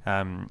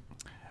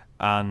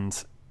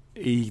 And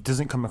he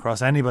doesn't come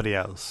across anybody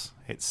else.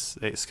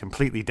 It's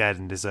completely dead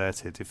and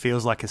deserted. It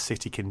feels like a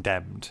city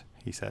condemned,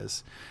 he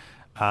says.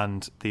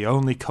 And the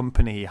only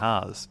company he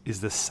has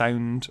is the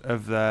sound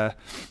of the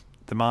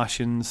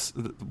Martians.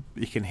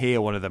 You can hear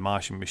one of the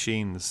Martian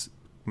machines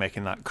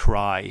making that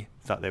cry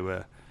that they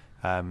were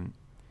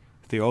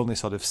the only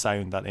sort of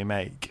sound that they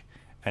make.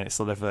 And it's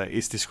sort of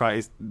it's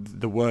described.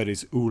 The word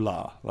is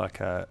oola,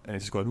 and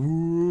it's just going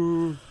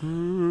ooh,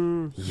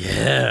 ooh.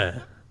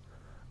 Yeah.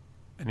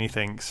 And he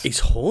thinks it's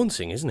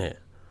haunting, isn't it?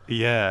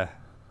 Yeah.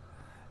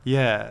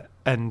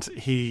 And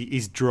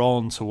he's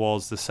drawn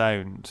towards the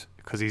sound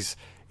because he's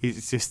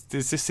just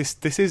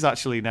this is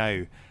actually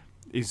now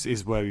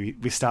is where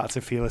we start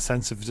to feel a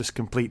sense of just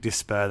complete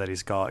despair that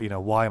he's got.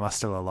 Why am I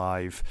still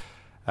alive?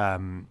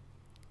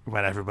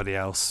 When everybody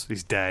else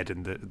is dead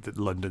and the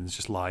London's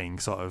just lying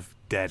sort of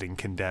dead and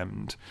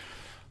condemned.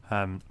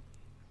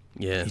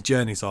 He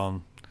journeys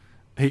on.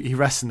 He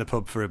rests in the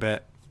pub for a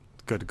bit.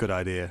 Good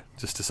idea,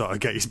 just to sort of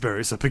get your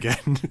spirits up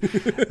again.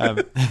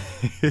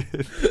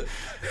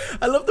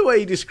 I love the way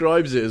he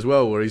describes it as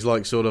well, where he's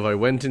like, sort of, I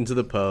went into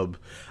the pub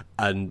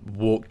and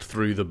walked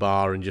through the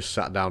bar and just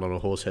sat down on a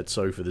horsehead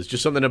sofa. There's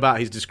just something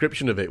about his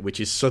description of it which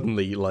is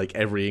suddenly like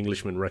every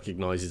Englishman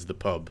recognises the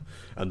pub,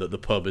 and that the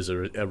pub is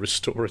a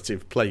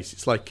restorative place.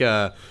 It's like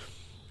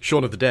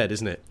Shaun of the Dead,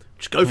 isn't it?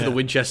 Just go for the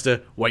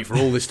Winchester, wait for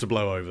all this to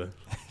blow over.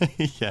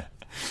 Yeah.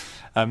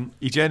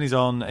 He journeys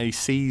on. He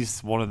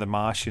sees one of the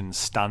Martians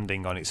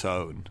standing on its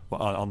own,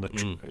 on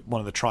the one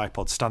of the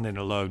tripods, standing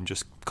alone,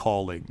 just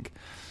calling.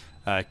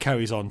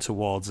 Carries on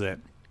towards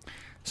it.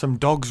 Some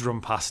dogs run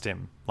past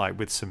him, like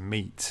with some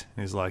meat.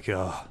 He's like,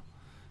 "Oh,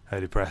 how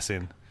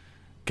depressing."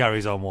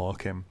 Carries on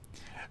walking.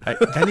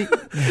 Then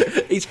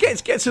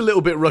it gets a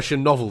little bit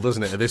Russian novel,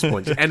 doesn't it? At this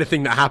point,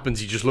 anything that happens,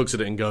 he just looks at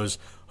it and goes,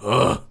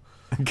 "Oh,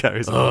 and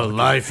carries on.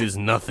 Life is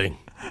nothing.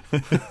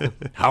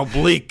 How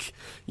bleak,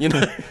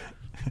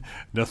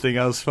 Nothing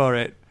else for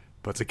it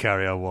but to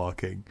carry on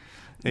walking."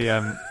 He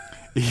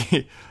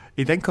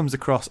then comes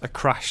across a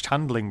crashed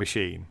handling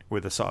machine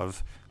with a sort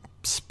of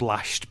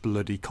splashed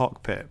bloody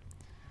cockpit.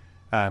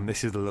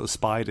 This is the little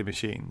spider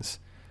machines,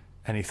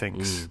 and he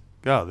thinks,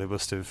 "Oh, they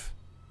must have,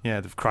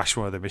 they've crashed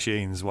one of the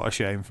machines. What a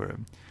shame for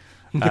him."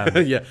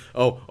 Yeah.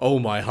 Oh,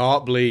 my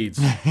heart bleeds.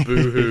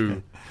 Boo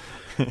hoo.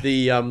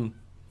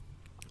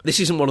 This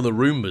isn't one of the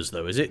Roombas,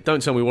 though, is it?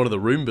 Don't tell me one of the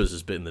Roombas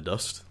has bitten the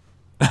dust.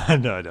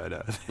 No.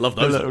 Love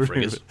those little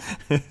friggers.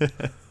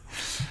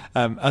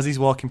 As he's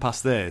walking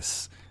past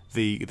this,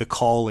 the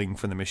calling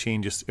from the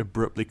machine just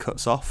abruptly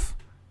cuts off,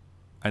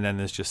 and then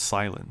there's just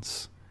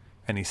silence,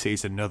 and he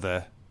sees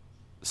another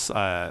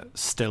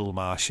still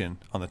Martian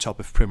on the top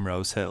of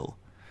Primrose Hill,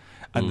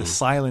 and the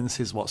silence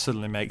is what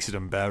suddenly makes it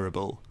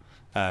unbearable,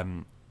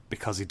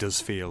 because he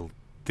does feel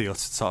the utter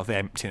sort of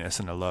emptiness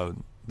and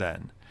alone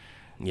then,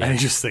 and he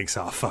just thinks,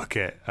 "Oh, fuck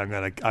it, I'm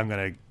gonna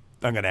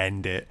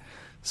end it."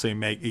 So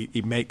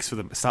he makes for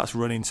them, starts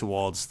running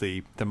towards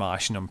the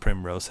Martian on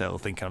Primrose Hill,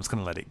 thinking, "I'm just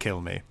going to let it kill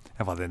me.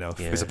 I've had enough."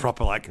 Yeah. It's a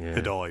proper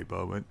Hadoi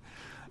moment.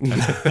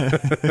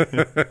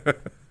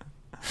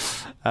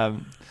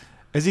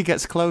 As he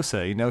gets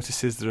closer, he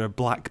notices there are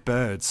black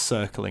birds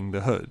circling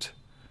the hood,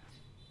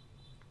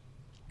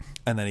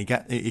 and then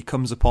he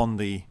comes upon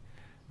the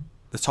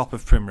top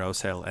of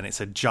Primrose Hill, and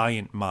it's a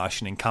giant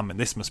Martian encampment.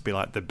 This must be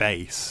like the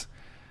base,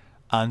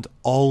 and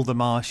all the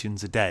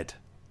Martians are dead.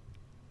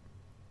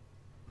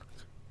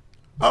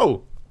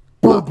 Oh.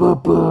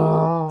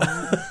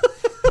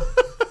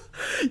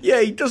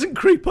 Yeah, he doesn't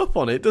creep up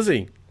on it, does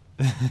he?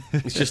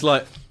 It's just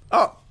like,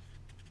 "Oh,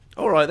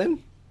 all right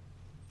then.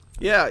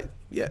 Yeah,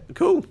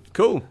 cool.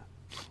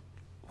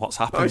 What's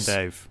happened,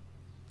 Dave?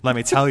 Let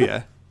me tell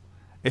you.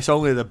 It's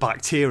only the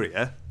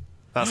bacteria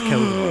that's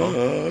killing them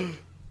all."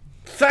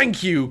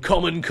 Thank you,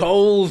 Common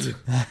Cold.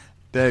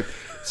 Dave,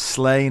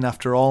 slain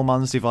after all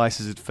man's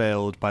devices had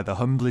failed by the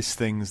humblest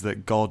things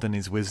that God and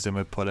his wisdom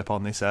had put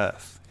upon this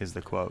earth, is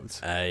the quote.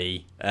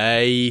 Hey,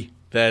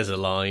 there's a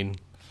line.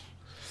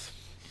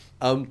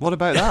 What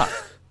about that?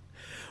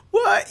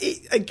 Well,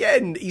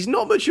 again, he's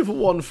not much of a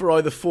one for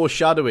either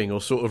foreshadowing or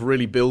sort of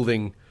really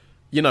building,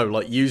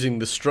 like using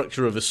the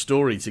structure of a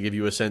story to give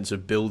you a sense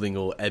of building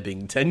or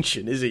ebbing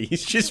tension, is he?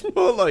 He's just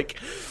more like,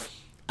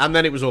 and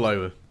then it was all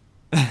over.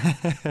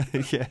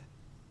 Yeah.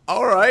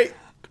 All right.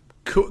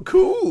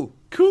 Cool.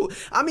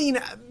 I mean,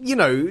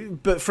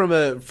 but from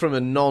a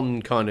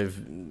non kind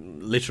of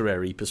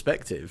literary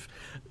perspective,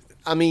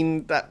 I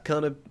mean, that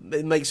kind of,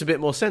 it makes a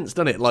bit more sense,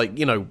 doesn't it? Like,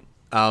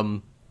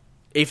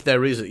 if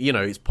there is,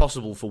 it's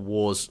possible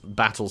for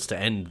battles to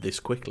end this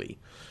quickly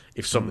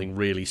if something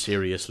really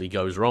seriously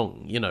goes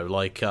wrong.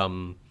 Like,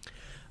 was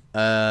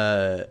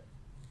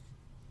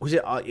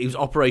it was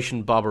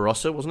Operation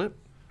Barbarossa, wasn't it?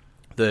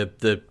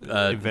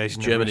 The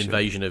German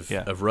invasion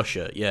of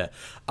Russia,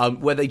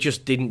 where they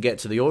just didn't get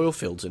to the oil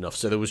fields enough,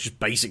 so there was just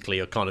basically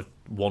a kind of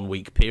 1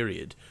 week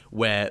period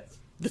where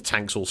the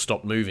tanks all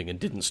stopped moving and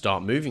didn't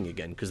start moving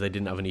again because they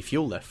didn't have any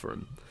fuel left for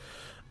them.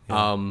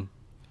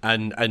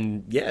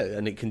 And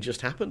it can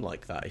just happen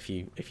like that if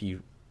you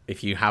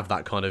have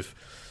that kind of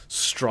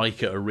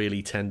strike at a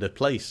really tender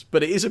place.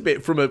 But it is a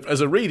bit as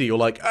a reader, you're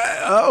like,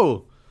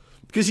 oh.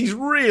 Because he's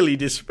really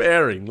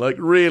despairing. Like,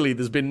 really,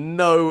 there's been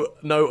no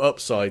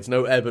upsides,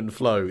 no ebb and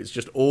flow. It's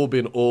just all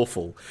been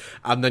awful.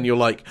 And then you're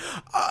like,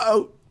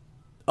 oh,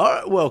 all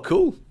right, well,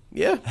 cool.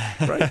 Yeah,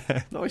 great,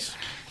 nice.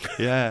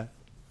 Yeah,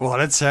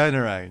 what a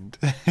turnaround.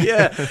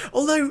 Yeah,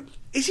 although,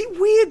 is it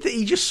weird that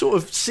he just sort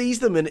of sees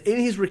them and in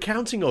his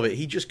recounting of it,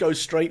 he just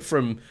goes straight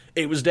from,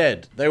 it was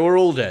dead. They were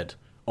all dead.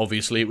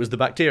 Obviously, it was the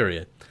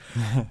bacteria.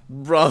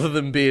 Rather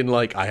than being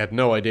like, I had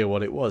no idea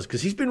what it was.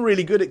 Because he's been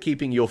really good at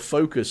keeping your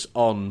focus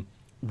on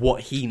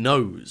what he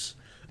knows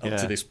up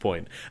to this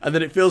point. And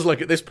then it feels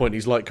like at this point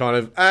he's like kind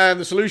of, and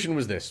the solution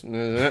was this.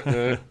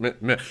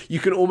 You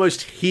can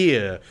almost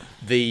hear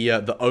the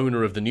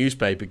owner of the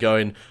newspaper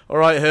going, all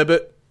right,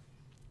 Herbert.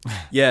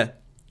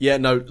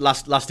 No,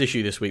 last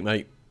issue this week,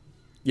 mate.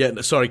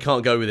 Yeah, sorry,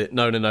 can't go with it.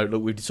 No.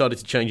 Look, we've decided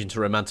to change into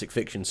romantic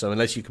fiction, so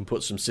unless you can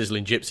put some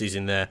sizzling gypsies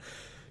in there,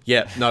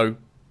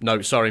 no,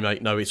 sorry,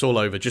 mate. No, it's all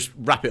over. Just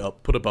wrap it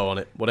up. Put a bow on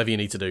it. Whatever you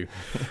need to do.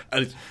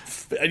 And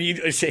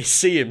you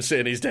see him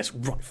sitting at his desk.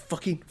 Right,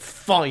 fucking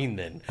fine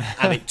then.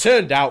 And it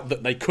turned out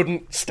that they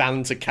couldn't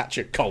stand to catch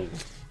a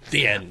cold.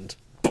 The end.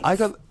 I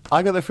got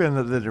the feeling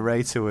that the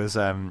narrator was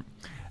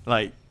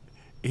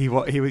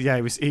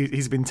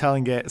he's been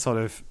telling it sort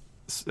of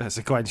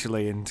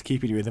sequentially and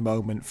keeping you in the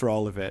moment for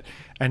all of it,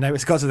 and now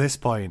it's got to this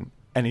point.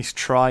 And he's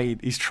tried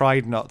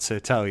not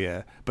to tell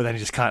you, but then he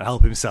just can't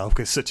help himself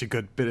because it's such a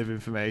good bit of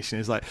information.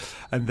 He's like,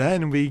 and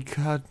then we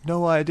had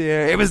no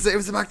idea. It was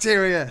the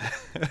bacteria.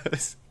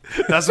 That's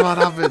what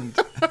happened.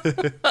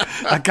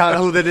 I can't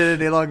hold it in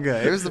any longer.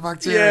 It was the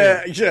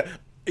bacteria. Yeah.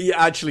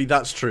 Actually,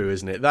 that's true,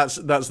 isn't it? That's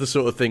the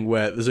sort of thing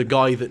where there's a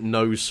guy that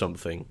knows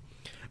something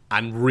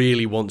and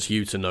really wants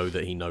you to know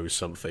that he knows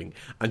something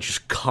and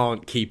just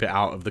can't keep it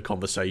out of the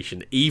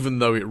conversation, even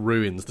though it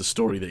ruins the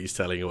story that he's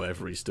telling or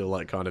whatever. He's still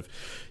like kind of,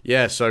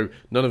 so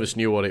none of us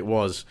knew what it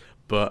was,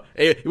 but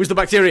it was the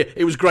bacteria.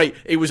 It was great.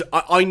 It was,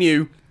 I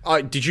knew.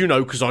 Did you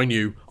know? Because I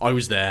knew. I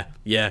was there.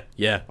 Yeah,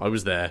 I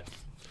was there.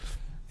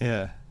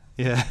 Yeah,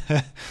 Yeah.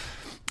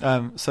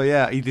 So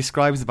yeah, he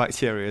describes the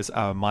bacteria as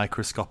our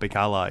microscopic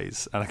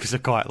allies, and I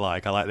quite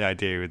like. I like the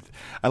idea.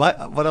 I like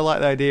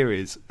the idea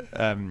is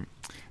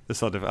the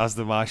sort of as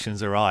the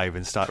Martians arrive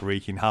and start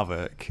wreaking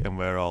havoc, and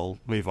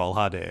we've all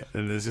had it,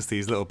 and there's just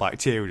these little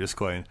bacteria just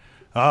going,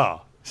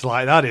 oh, it's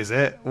like that, is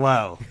it?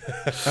 Well,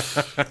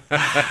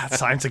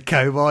 time to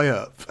cowboy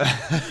up.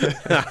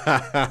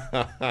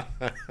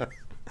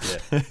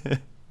 Yeah.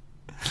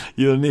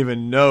 You don't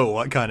even know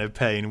what kind of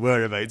pain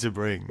we're about to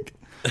bring.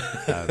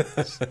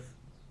 So,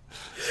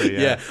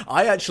 Yeah,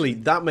 I actually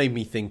that made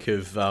me think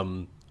of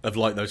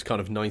like those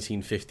kind of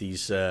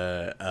 1950s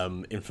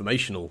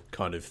informational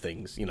kind of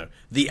things. You know,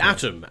 the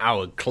atom,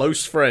 our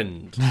close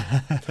friend,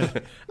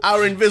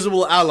 our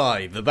invisible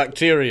ally, the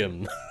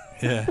bacterium.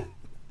 Yeah.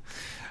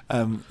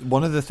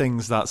 One of the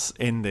things that's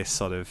in this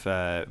sort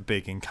of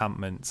big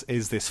encampment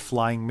is this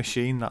flying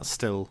machine that's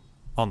still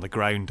on the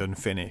ground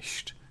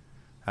unfinished.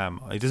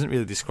 It doesn't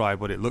really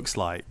describe what it looks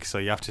like, so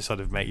you have to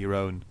sort of make your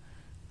own,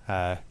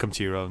 come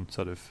to your own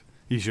sort of,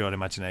 use your own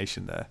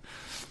imagination there.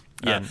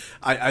 Yeah,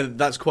 I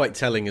that's quite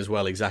telling as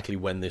well exactly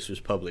when this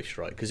was published,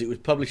 right? Because it was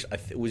published,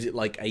 was it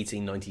like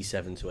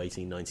 1897 to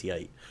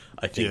 1898,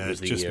 I think was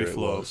the just year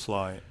before it was.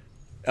 flight.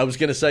 I was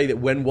going to say that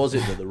when was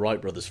it that the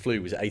Wright brothers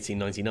flew? Was it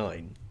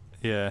 1899?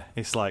 Yeah,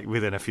 it's like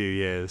within a few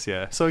years,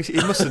 yeah. So he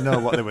must have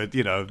known what they were,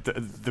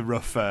 the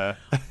rough, the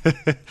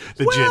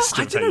gist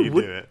of how you do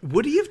it.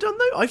 Would he have done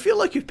though? I feel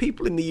like if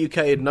people in the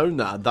UK had known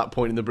that at that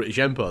point in the British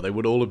Empire, they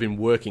would all have been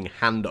working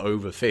hand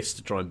over fist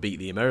to try and beat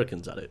the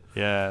Americans at it.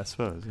 Yeah, I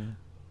suppose, yeah.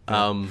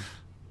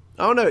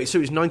 Oh no, so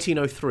it was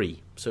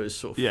 1903, so it's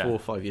sort of 4 or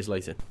 5 years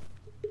later.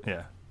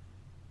 Yeah.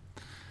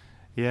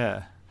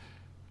 Yeah.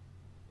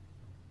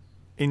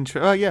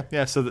 Oh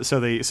yeah. So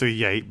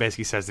he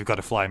basically says they've got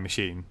a flying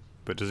machine,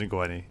 but doesn't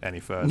go any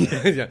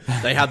further. Yeah.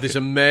 They had this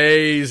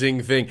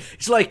amazing thing.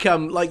 It's like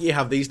you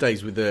have these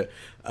days with the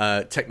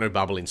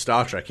technobabble in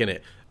Star Trek,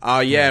 innit?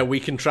 We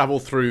can travel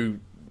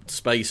through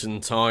space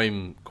and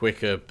time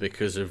quicker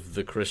because of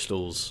the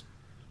crystals.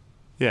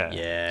 Yeah.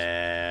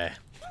 Yeah.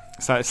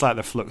 So it's like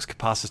the flux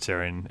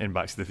capacitor in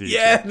Back to the Future.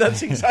 Yeah,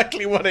 that's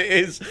exactly what it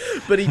is.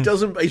 But he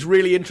doesn't. It's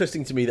really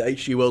interesting to me that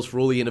H.G. Wells, for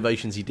all the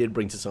innovations he did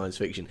bring to science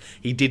fiction,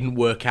 he didn't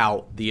work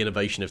out the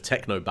innovation of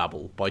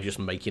technobabble by just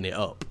making it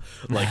up.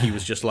 Like, he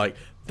was just like,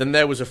 then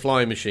there was a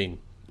flying machine,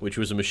 which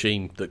was a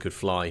machine that could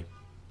fly,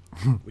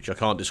 which I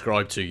can't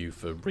describe to you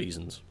for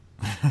reasons.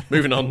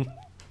 Moving on.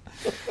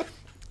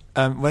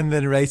 When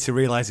the narrator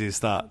realises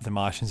that the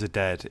Martians are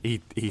dead,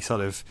 he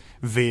sort of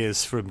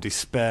veers from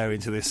despair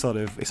into this sort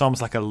of, it's almost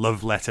like a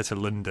love letter to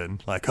London.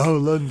 Like, oh,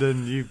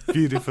 London, you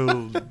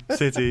beautiful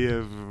city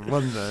of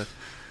wonder.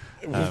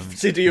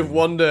 City of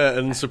wonder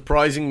and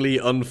surprisingly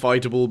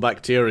unfightable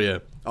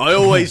bacteria. I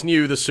always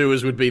knew the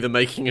sewers would be the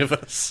making of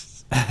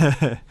us.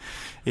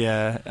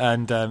 Yeah,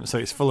 and so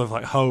it's full of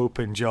like hope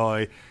and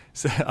joy.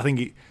 So I think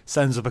he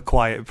sends up a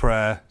quiet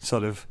prayer,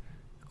 sort of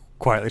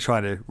quietly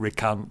trying to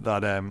recant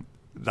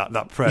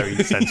that prayer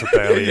he sent up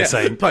earlier,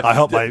 saying, I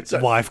hope my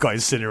wife got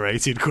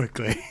incinerated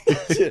quickly.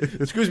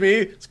 Excuse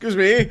me.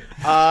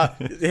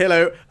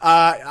 Hello.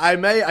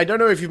 I don't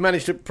know if you've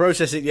managed to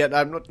process it yet.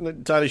 I'm not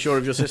entirely sure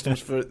of your systems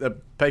for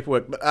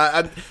paperwork. But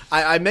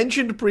I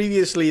mentioned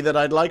previously that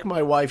I'd like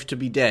my wife to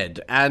be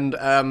dead,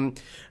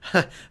 and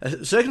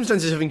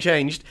circumstances having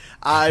changed,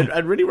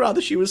 I'd really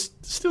rather she was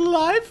still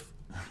alive.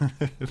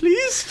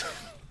 Please.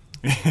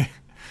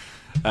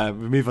 We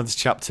move on to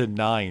chapter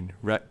 9.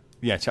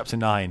 Chapter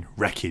 9,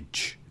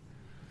 Wreckage.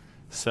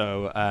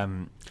 So,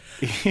 I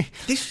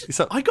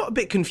got a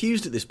bit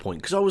confused at this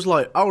point, because I was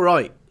like, all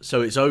right,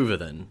 so it's over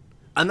then.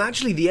 And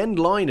actually, the end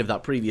line of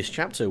that previous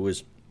chapter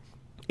was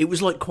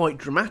like quite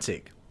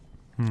dramatic.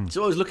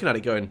 So I was looking at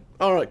it going,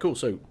 all right, cool,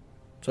 so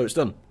it's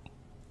done.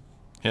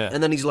 Yeah.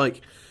 And then he's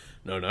like,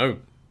 no.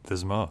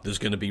 There's more. There's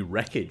going to be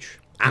wreckage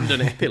and an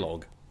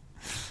epilogue.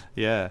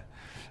 Yeah.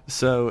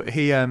 So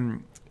he,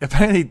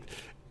 apparently...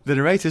 The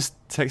narrator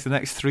takes the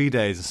next 3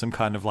 days in some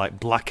kind of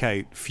like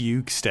blackout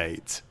fugue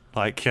state,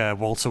 like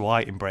Walter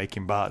White in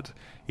Breaking Bad.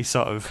 He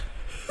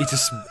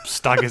just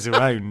staggers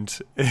around,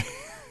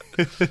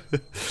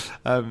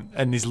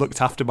 and he's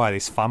looked after by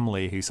this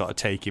family who sort of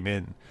take him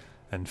in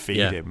and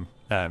feed him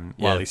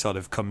while he sort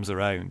of comes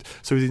around.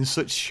 So he's in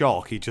such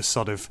shock, he just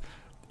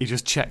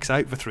checks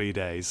out for 3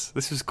 days.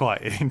 This is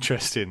quite an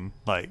interesting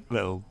like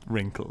little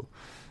wrinkle.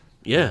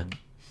 Yeah.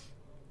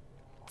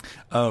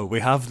 Oh,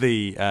 we have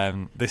the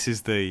this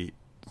is the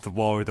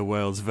War of the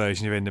Worlds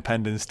version of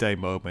Independence Day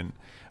moment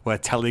where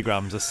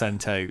telegrams are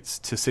sent out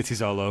to cities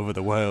all over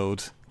the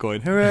world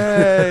going,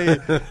 hooray!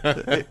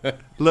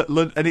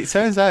 And it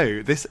turns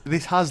out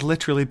this has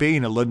literally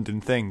been a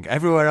London thing.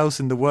 Everywhere else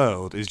in the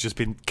world has just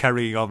been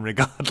carrying on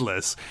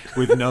regardless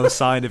with no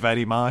sign of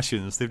any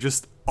Martians. They've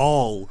just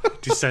all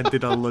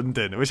descended on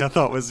London, which I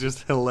thought was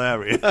just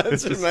hilarious.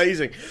 That's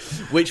amazing.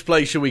 Which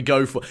place should we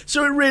go for?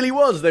 So it really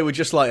was. They were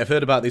just like, I've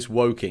heard about this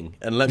Woking,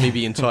 and let me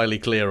be entirely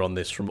clear on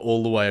this from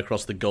all the way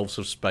across the gulfs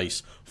of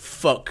space.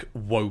 Fuck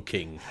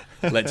Woking.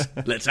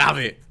 Let's have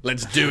it.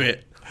 Let's do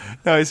it.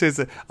 No, it says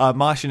that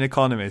Martian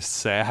economists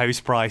say house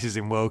prices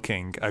in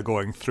Woking are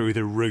going through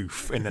the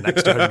roof in the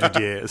next 100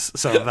 years.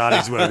 So that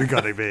is where we're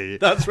going to be.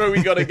 That's where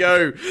we got to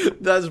go.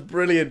 That's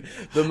brilliant.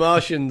 The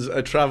Martians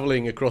are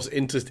travelling across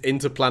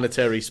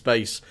interplanetary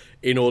space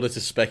in order to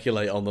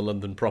speculate on the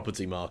London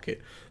property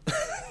market.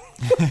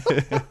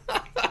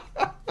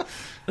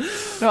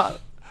 No,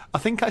 I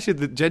think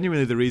actually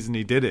genuinely the reason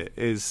he did it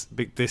is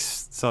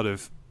this sort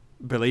of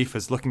belief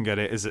as looking at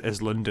it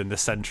as London, the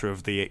centre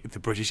of the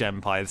British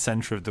Empire, the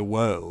centre of the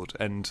world.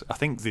 And I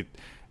think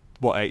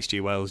what H.G.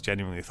 Wells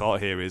genuinely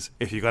thought here is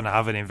if you're going to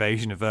have an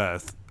invasion of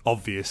Earth,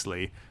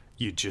 obviously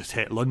you just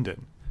hit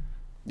London.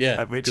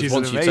 Yeah, which is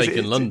once you've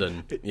taken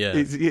London,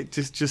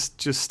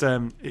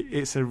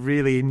 it's a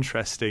really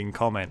interesting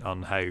comment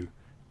on how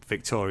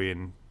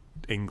Victorian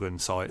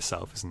England saw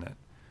itself, isn't it?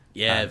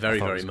 Yeah, very,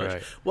 very much.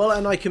 Great. Well,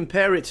 and I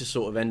compare it to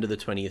sort of end of the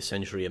 20th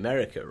century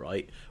America,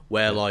 right?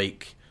 Where,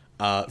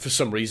 for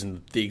some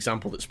reason, the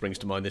example that springs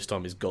to mind this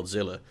time is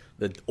Godzilla,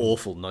 the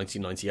awful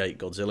 1998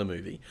 Godzilla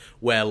movie,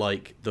 where,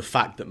 the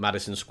fact that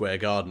Madison Square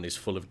Garden is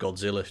full of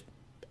Godzilla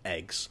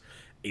eggs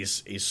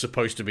is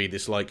supposed to be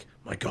this, my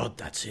God,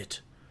 that's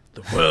it.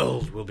 The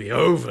world will be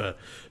over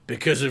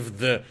because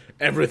of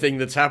everything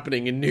that's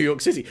happening in New York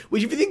City,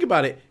 which, if you think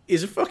about it,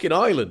 is a fucking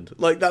island.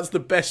 That's the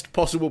best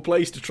possible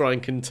place to try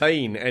and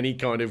contain any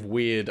kind of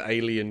weird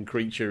alien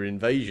creature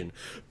invasion.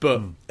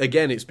 But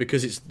again, it's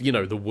because it's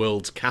the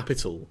world's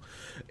capital.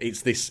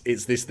 It's this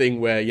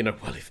thing where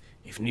well,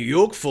 if New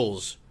York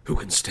falls, who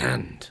can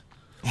stand?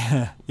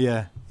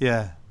 Yeah.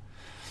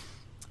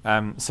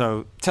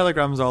 So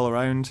telegrams all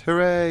around.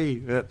 Hooray!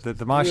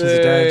 The Martians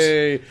are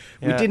dead.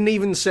 Yeah. We didn't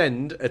even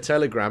send a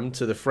telegram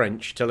to the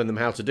French telling them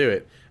how to do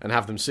it and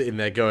have them sitting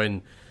there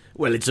going,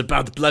 well, it's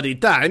about bloody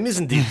time,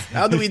 isn't it?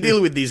 How do we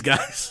deal with these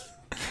guys?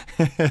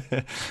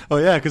 Oh,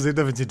 yeah, because they've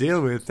nothing to deal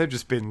with. They've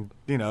just been,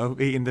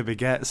 eating the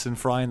baguettes and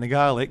frying the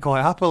garlic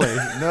quite happily.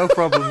 No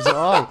problems at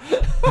all.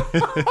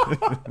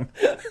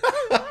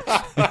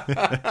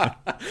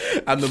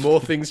 And the more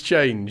things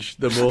change,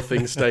 the more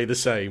things stay the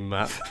same,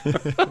 Matt.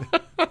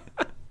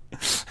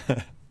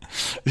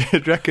 Do you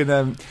reckon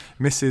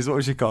Mrs. what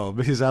was she called?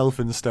 Mrs.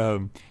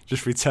 Elphinstone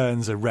just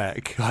returns a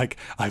wreck?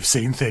 I've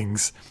seen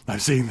things over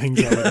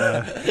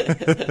there.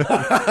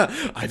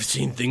 I've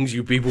seen things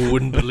you people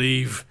wouldn't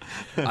believe.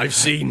 I've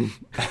seen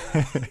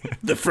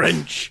the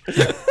French.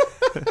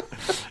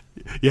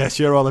 Yes,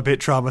 you're all a bit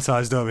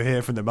traumatised over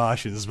here from the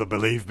Martians, but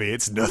believe me,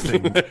 it's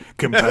nothing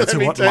compared to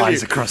what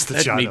lies across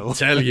the channel. Let me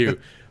tell you,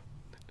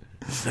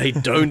 they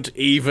don't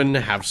even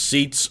have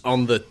seats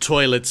on the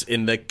toilets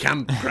in the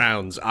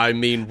campgrounds. I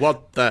mean,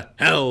 what the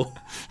hell?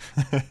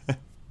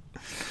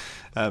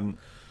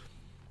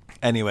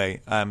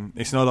 Anyway,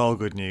 it's not all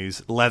good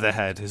news.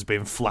 Leatherhead has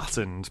been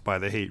flattened by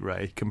the heat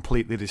ray,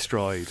 completely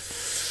destroyed.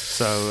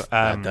 So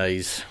bad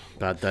days.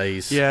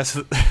 Yeah,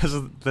 so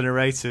the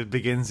narrator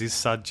begins his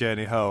sad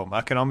journey home.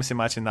 I can almost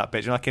imagine that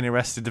bit, like in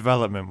Arrested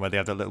Development, where they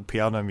have that little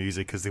piano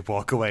music as they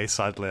walk away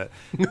sadly.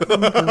 As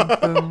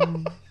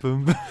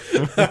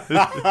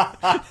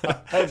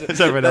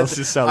everyone else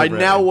is celebrating. I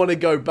now want to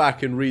go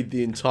back and read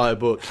the entire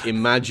book,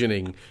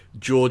 imagining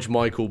George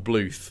Michael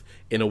Bluth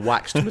in a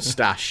waxed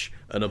moustache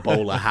and a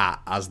bowler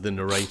hat as the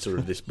narrator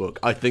of this book.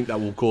 I think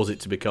that will cause it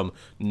to become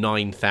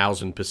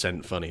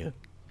 9,000% funnier.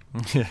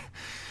 Yeah.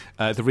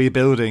 The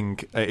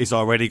rebuilding is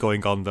already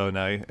going on, though,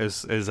 now,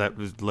 as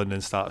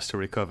London starts to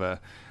recover.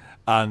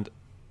 And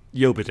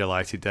you'll be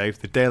delighted, Dave.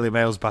 The Daily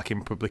Mail's back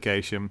in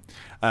publication.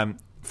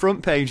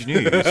 Front page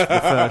news.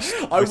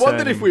 I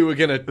wondered if we were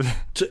going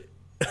to...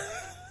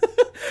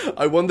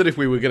 I wondered if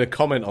we were going to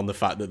comment on the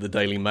fact that the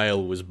Daily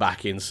Mail was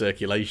back in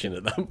circulation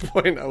at that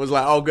point. I was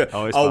like, oh, good.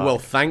 Well,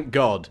 thank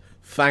God.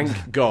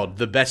 Thank God.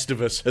 The best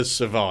of us has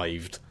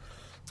survived.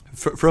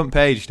 Front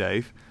page,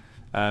 Dave.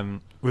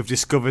 We've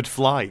discovered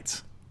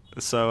flight.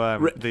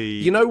 So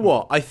you know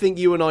what? I think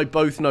you and I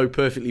both know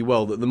perfectly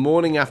well that the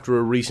morning after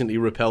a recently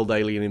repelled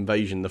alien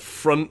invasion, the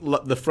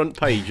front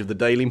page of the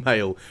Daily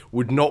Mail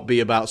would not be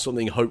about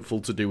something hopeful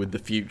to do with the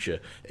future.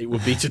 It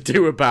would be to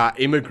do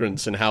about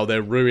immigrants and how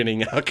they're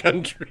ruining our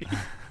country.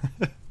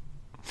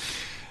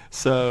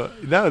 So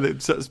no,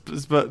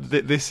 but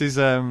this is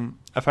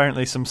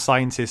apparently some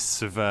scientists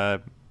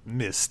have.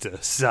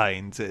 Mr.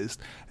 Scientist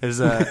has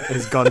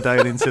gone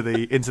down into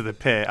the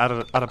pit, had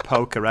a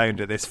poke around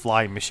at this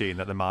flying machine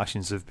that the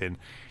Martians have been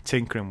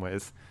tinkering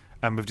with,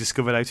 and we've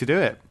discovered how to do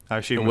it. I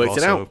assume we've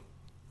also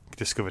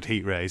discovered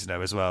heat rays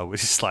now as well,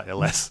 which is slightly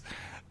less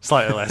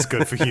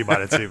good for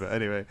humanity. But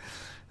anyway,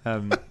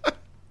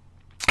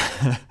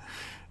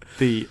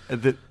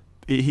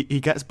 he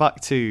gets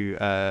back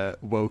to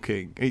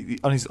Woking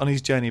on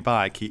his journey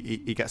back.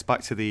 He gets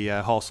back to the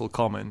Horsell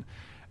Common.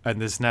 And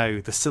there's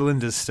now the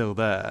cylinder's still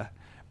there,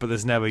 but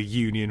there's now a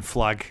Union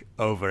flag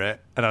over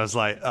it. And I was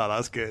like, oh,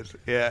 that's good.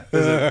 Yeah,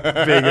 there's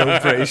a big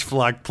old British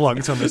flag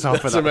plonked on the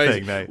top of that amazing.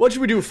 Thing now. What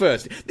should we do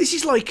first? This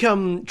is like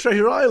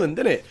Treasure Island,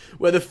 isn't it?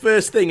 Where the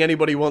first thing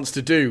anybody wants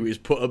to do is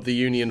put up the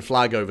Union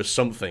flag over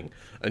something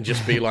and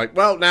just be like,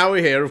 well, now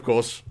we're here, of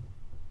course.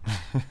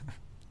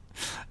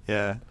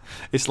 Yeah,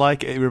 it's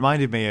like it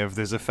reminded me of.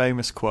 There's a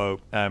famous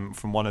quote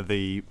from one of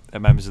the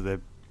members of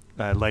the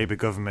Labour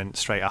government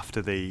straight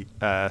after the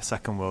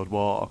Second World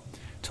War,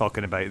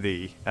 talking about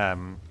the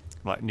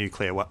like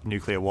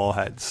nuclear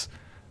warheads,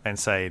 and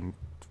saying,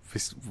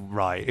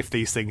 right, if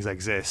these things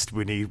exist,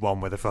 we need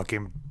one with a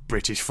fucking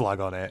British flag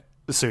on it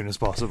as soon as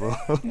possible.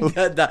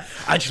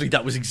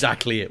 that was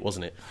exactly it,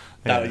 wasn't it?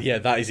 Yeah.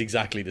 That is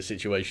exactly the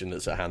situation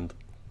that's at hand.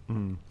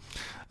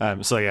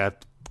 So yeah,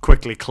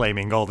 quickly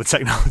claiming all the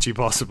technology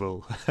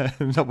possible,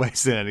 not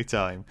wasting any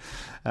time.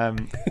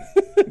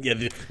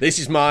 Yeah, this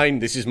is mine,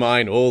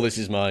 all this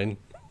is mine.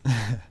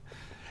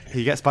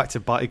 He goes back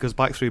through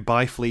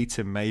Byfleet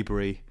and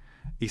Maybury.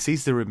 He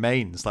sees the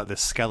remains, like the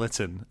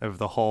skeleton of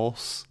the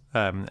horse,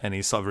 and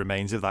he sort of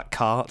remains of that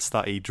cart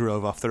that he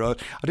drove off the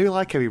road. I do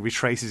like how he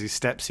retraces his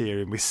steps here,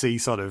 and we see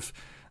sort of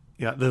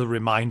little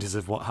reminders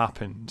of what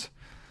happened.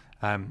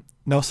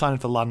 No sign of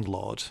the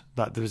landlord.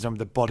 That there was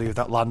the body of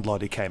that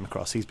landlord he came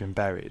across. He's been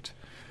buried.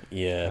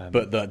 Yeah,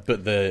 but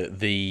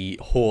the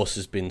horse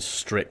has been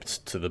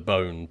stripped to the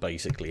bone,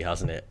 basically,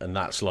 hasn't it? And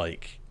that's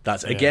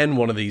again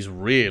one of these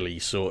really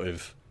sort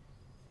of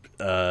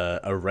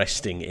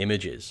arresting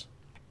images.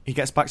 He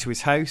gets back to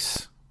his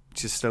house,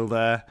 which is still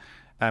there.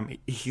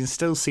 He can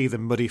still see the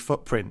muddy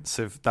footprints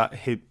of that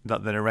the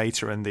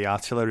narrator and the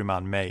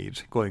artilleryman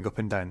made going up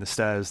and down the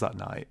stairs that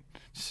night.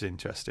 Which is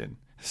interesting.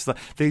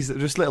 These are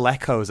just little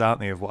echoes, aren't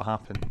they, of what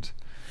happened?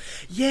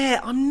 Yeah,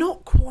 I'm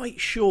not quite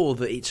sure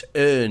that it's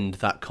earned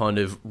that kind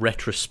of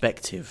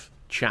retrospective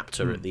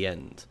chapter at the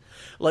end.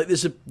 Like,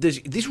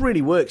 this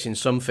really works in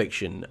some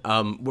fiction,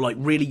 like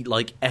really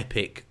like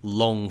epic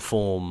long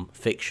form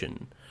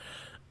fiction.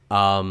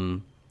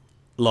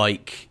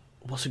 Like,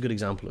 what's a good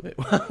example of it?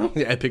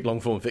 Epic long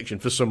form fiction.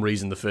 For some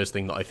reason, the first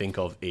thing that I think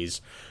of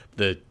is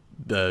the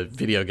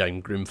video game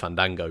Grim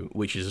Fandango,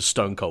 which is a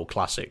stone cold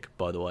classic,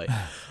 by the way,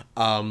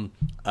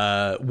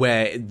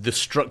 where the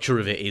structure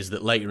of it is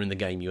that later in the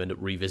game you end up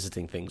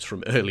revisiting things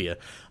from earlier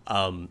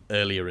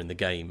in the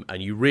game,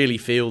 and you really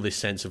feel this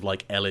sense of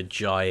like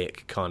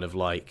elegiac kind of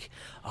like,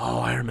 oh,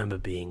 I remember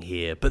being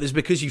here, but it's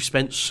because you've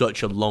spent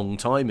such a long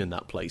time in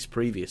that place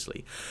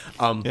previously.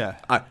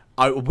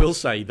 I will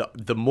say that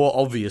the more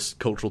obvious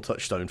cultural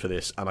touchstone for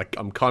this, and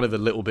I'm kind of a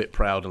little bit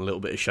proud and a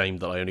little bit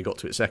ashamed that I only got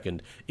to it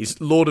second, is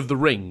Lord of the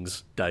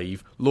Rings,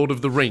 Dave. Lord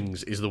of the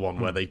Rings is the one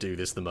where they do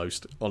this the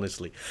most,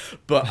 honestly.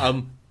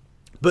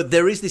 But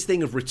there is this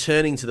thing of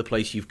returning to the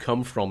place you've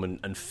come from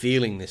and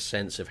feeling this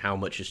sense of how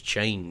much has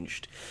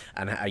changed,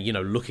 and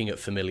looking at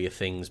familiar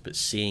things but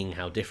seeing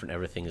how different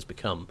everything has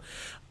become,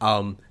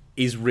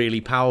 is really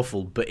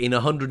powerful. But in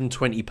a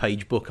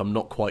 120-page book, I'm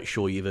not quite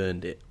sure you've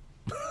earned it.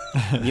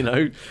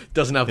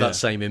 Doesn't have that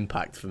same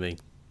impact for me.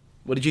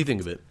 What did you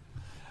think of it?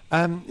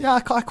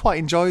 I quite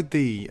enjoyed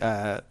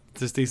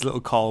just these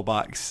little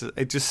callbacks.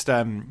 It just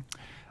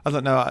I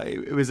don't know,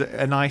 it was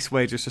a nice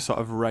way just to sort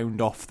of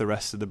round off the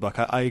rest of the book.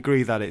 I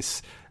agree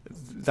that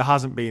there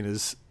hasn't been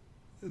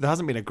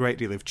a great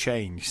deal of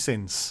change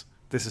since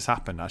this has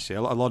happened. Actually,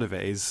 a lot of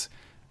it is,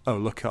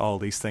 look at all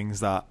these things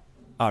that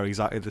are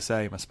exactly the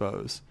same, I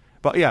suppose.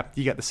 But yeah,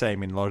 you get the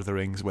same in Lord of the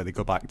Rings, where they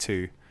go back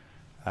to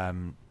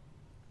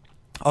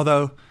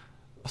although,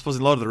 I suppose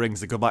in Lord of the Rings,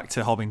 they go back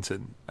to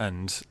Hobbiton,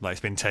 and like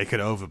it's been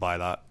taken over by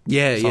that.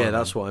 Yeah,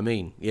 that's what I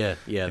mean. Yeah.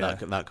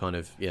 That kind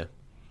of, yeah.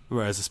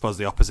 Whereas I suppose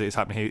the opposite is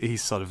happening.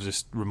 He's sort of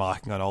just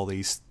remarking on all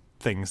these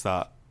things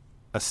that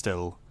are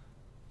still...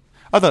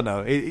 I don't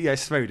know.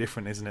 It's very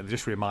different, isn't it? They're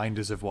just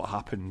reminders of what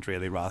happened,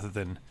 really, rather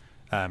than,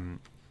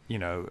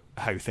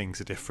 how things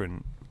are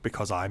different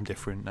because I'm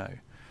different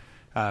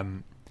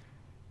now.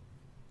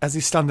 As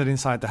he's standing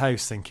inside the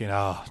house thinking,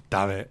 oh,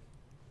 damn it,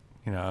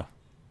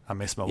 I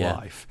miss my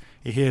wife.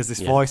 He hears this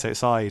voice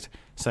outside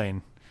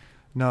saying,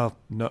 "No,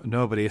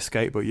 nobody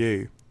escaped but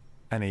you."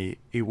 And he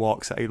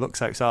looks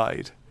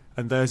outside,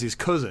 and there's his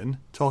cousin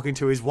talking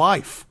to his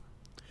wife.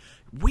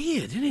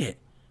 Weird, isn't it?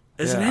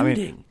 As an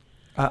ending.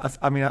 I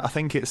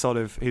think it's sort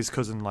of his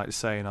cousin like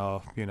saying,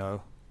 "Oh,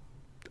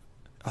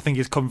 I think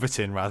he's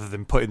comforting rather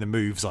than putting the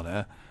moves on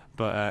her."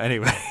 But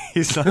anyway,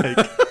 he's like.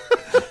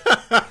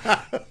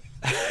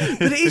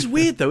 But it is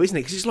weird, though, isn't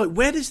it? Because it's like,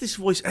 where does this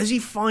voice... Has he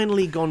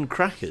finally gone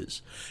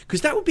crackers?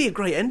 Because that would be a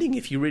great ending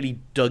if you really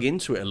dug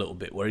into it a little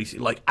bit, where he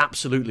like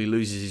absolutely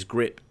loses his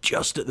grip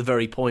just at the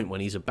very point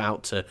when he's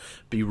about to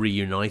be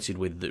reunited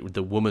with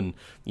the woman,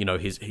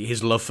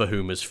 his love for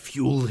whom has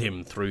fueled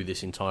him through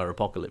this entire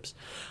apocalypse.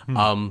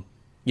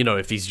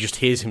 If he just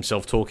hears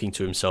himself talking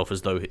to himself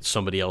as though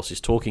somebody else is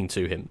talking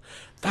to him,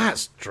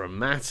 that's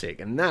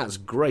dramatic and that's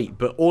great.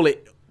 But all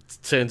it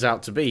turns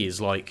out to be is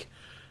like...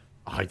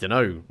 I don't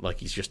know, like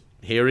he's just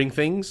hearing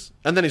things,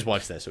 and then his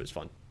wife's there, so it's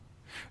fine.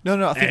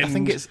 No, I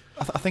think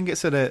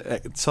it's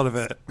a sort of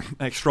an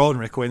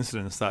extraordinary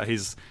coincidence that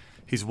his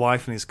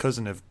wife and his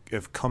cousin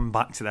have come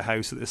back to the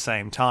house at the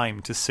same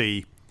time to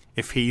see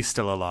if he's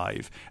still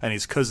alive, and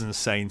his cousin's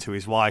saying to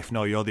his wife,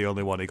 "No, you're the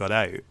only one who got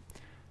out,"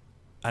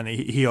 and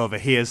he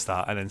overhears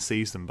that and then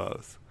sees them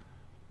both.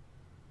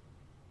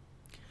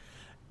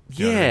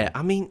 Yeah,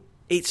 I mean,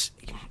 It's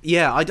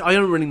I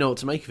don't really know what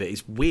to make of it.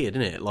 It's weird,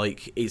 isn't it?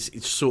 Like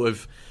it's sort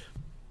of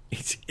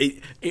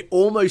it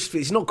almost,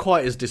 it's not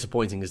quite as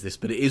disappointing as this,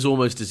 but it is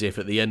almost as if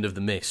at the end of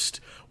The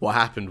Mist, what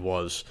happened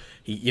was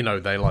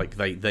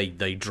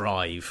they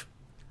drive,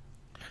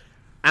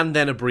 and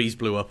then a breeze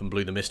blew up and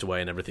blew the mist away,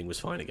 and everything was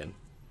fine again.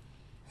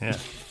 Yeah,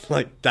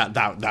 like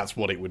that's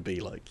what it would be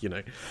like,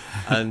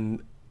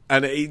 and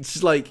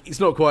it's like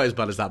it's not quite as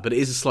bad as that, but it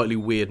is a slightly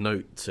weird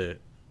note to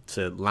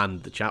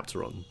land the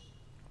chapter on.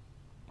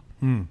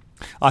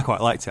 I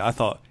quite liked it. I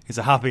thought it's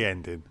a happy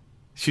ending.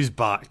 She's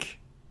back.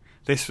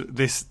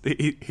 His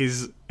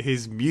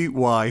mute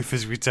wife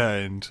has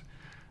returned,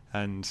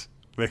 and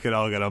we can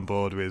all get on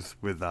board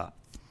with that.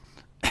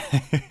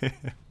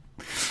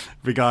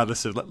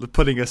 Regardless of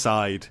putting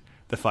aside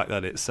the fact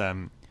that it's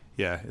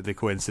the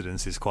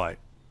coincidence is quite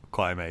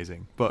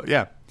amazing. But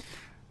yeah,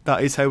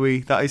 that is how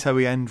we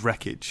end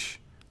Wreckage.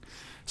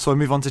 So we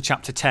move on to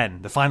chapter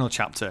 10, the final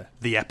chapter,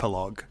 the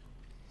epilogue.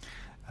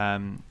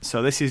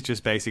 So this is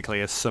just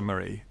basically a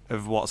summary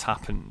of what's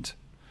happened,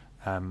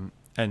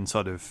 and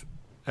sort of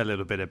a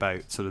little bit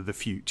about sort of the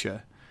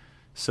future.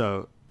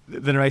 So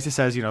the narrator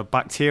says,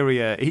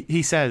 bacteria.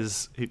 He said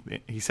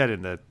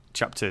in the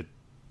chapter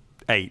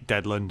 8,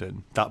 Dead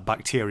London, that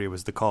bacteria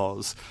was the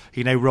cause.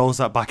 He now rolls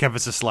that back ever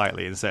so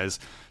slightly and says,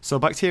 so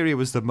bacteria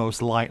was the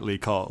most likely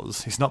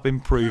cause. It's not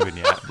been proven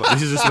yet, but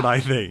this is just what I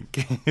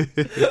think.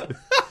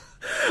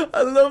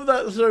 I love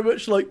that so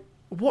much. Like,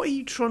 what are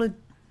you trying to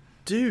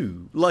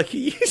do? Like,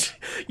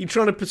 you're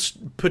trying to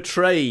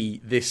portray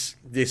this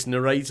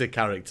narrator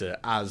character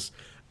as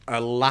a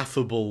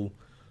laughable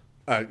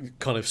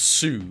kind of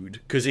sood,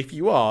 because if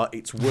you are,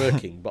 it's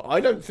working. But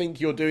I don't think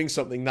you're doing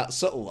something that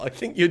subtle. I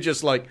think you're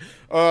just like,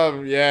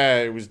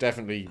 it was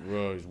definitely it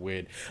was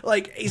weird.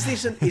 Like, is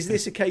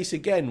this a case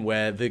again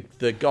where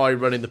the guy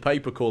running the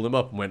paper called him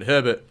up and went,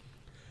 Herbert,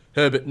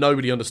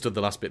 nobody understood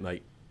the last bit,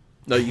 mate.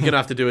 No, you're going to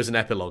have to do as an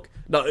epilogue.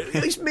 No,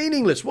 it's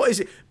meaningless. What is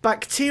it?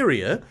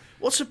 Bacteria?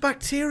 What's a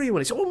bacteria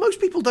when it's... Oh,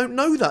 most people don't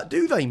know that,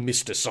 do they,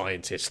 Mr.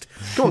 Scientist?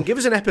 Come on, give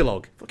us an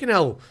epilogue. Fucking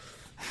hell.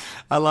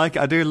 I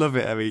do love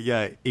it. I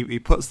mean, he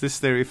puts this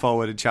theory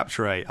forward in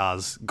chapter 8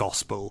 as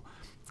gospel.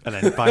 And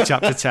then by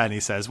chapter 10, he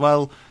says,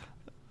 well,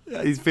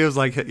 it feels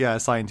like, a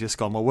scientist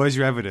gone, well, where's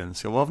your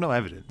evidence? Well, I've no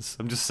evidence.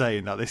 I'm just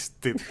saying that this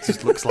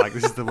just looks like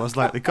this is the most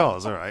likely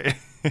cause, all right?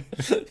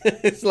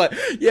 It's like,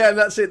 yeah,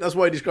 that's it. That's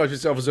why he describes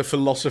himself as a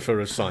philosopher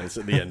of science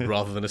at the end,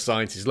 rather than a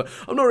scientist. Like,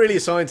 I'm not really a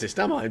scientist,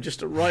 am I? I'm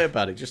just a write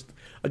about it.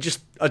 I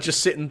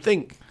just sit and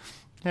think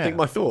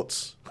my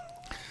thoughts.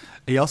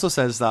 He also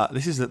says that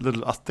this is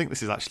I think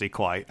this is actually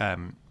quite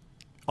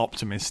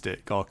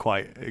optimistic or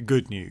quite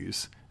good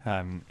news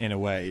in a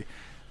way.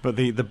 But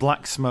the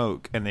black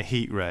smoke and the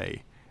heat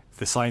ray,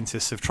 the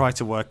scientists have tried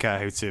to work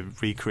out how to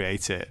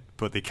recreate it,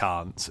 but they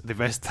can't. They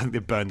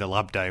burned the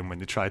lab down when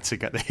they tried to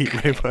get the heat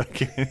ray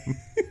working.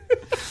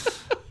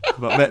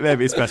 But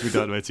maybe it's best we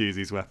don't know how to use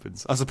these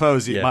weapons. I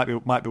suppose it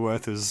might be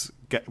worth us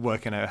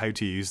working out how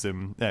to use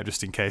them,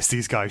 just in case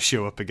these guys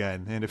show up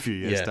again in a few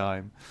years'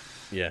 time.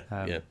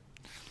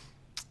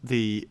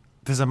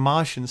 There's a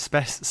Martian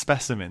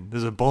specimen.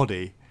 There's a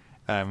body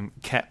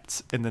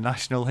kept in the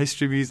Natural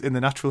History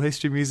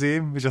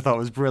Museum, which I thought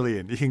was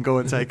brilliant. You can go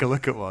and take a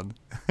look at one.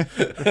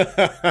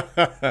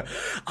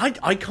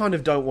 I kind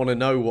of don't want to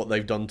know what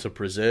they've done to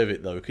preserve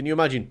it, though. Can you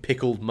imagine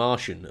pickled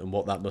Martian and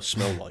what that must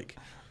smell like?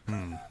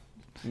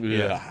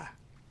 Yeah.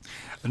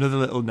 Another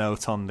little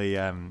note on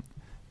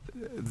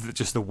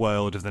just the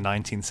world of the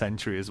 19th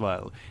century as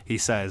well. He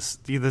says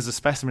there's a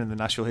specimen in the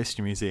Natural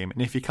History Museum,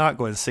 and if you can't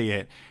go and see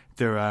it,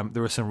 there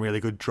are some really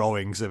good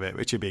drawings of it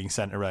which are being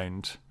sent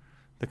around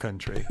the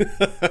country.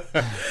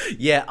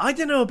 Yeah, I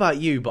don't know about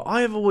you, but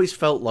I have always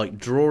felt like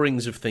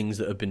drawings of things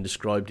that have been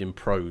described in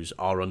prose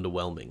are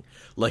underwhelming.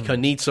 Like, I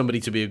need somebody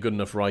to be a good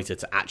enough writer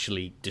to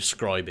actually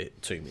describe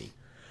it to me.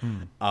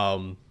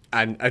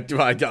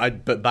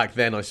 But back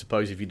then, I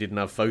suppose if you didn't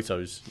have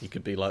photos, you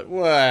could be like,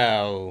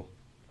 well,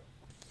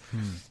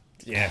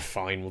 yeah,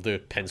 fine, we'll do a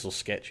pencil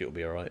sketch, it'll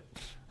be all right.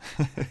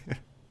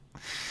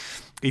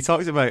 He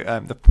talks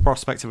about the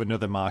prospect of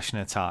another Martian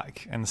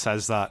attack and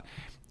says that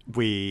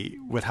we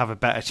would have a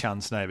better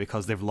chance now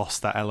because they've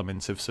lost that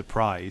element of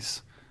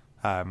surprise.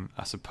 I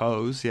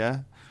suppose, yeah.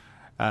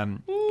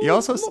 He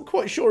also... I'm not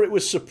quite sure it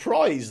was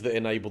surprise that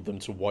enabled them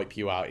to wipe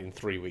you out in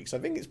 3 weeks. I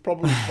think it's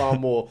probably far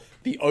more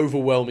the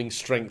overwhelming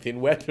strength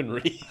in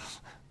weaponry.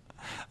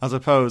 I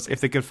suppose if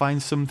they could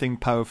find something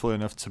powerful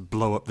enough to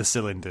blow up the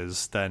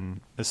cylinders,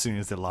 then as soon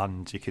as they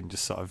land, you can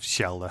just sort of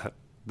shell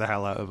the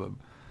hell out of them.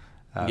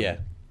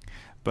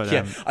 But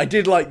I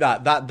did like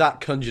that. That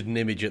conjured an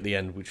image at the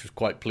end, which was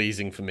quite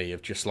pleasing for me,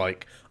 of just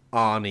like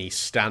Arnie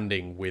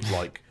standing with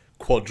like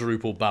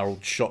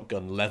quadruple-barreled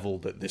shotgun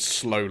leveled at this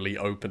slowly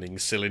opening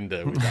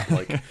cylinder with that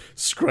like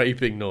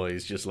scraping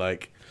noise, just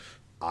like,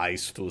 I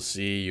still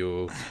see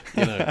you,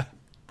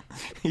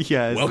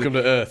 Yeah. Welcome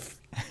to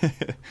Earth.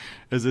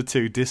 As the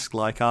two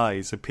disc-like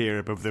eyes appear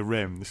above the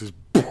rim, this is.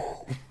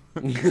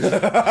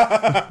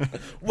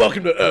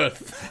 Welcome to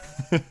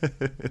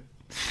Earth.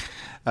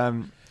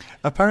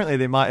 Apparently,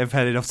 they might have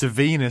headed off to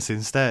Venus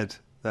instead.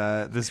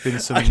 There's been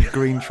some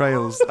green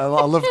trails. I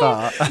love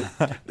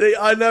that.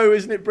 I know,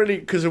 isn't it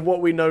brilliant? Because of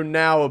what we know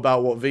now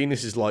about what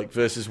Venus is like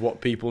versus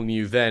what people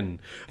knew then.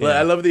 Like,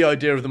 I love the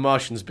idea of the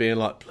Martians being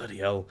like, bloody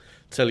hell,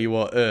 tell you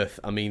what, Earth.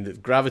 I mean, the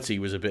gravity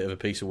was a bit of a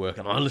piece of work,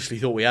 and I honestly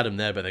thought we had them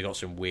there, but they got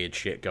some weird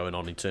shit going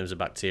on in terms of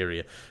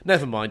bacteria.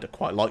 Never mind, I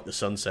quite like the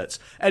sunsets.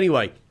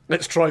 Anyway,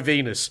 let's try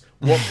Venus.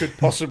 What could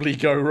possibly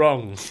go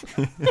wrong?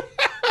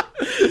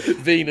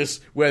 Venus,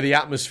 where the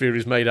atmosphere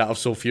is made out of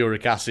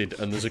sulfuric acid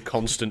and there's a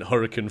constant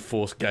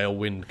hurricane-force gale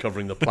wind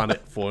covering the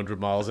planet 400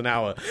 miles an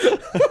hour.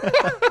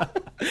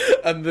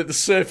 And that the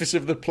surface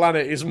of the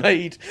planet is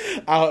made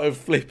out of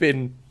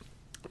flipping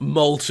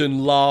molten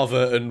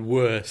lava and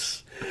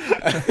worse.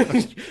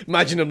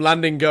 Imagine them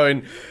landing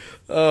going,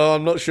 oh,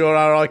 I'm not sure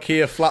our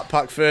IKEA flat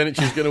pack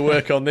furniture is going to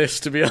work on this,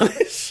 to be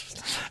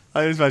honest.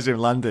 I just imagine him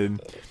landing,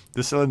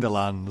 the cylinder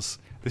lands,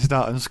 they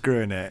start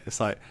unscrewing it. It's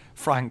like,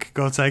 Frank,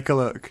 go take a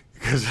look.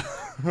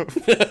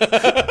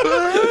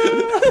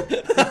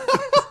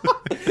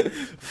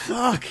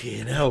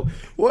 Fucking hell.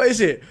 What is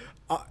it?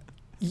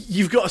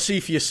 You've got to see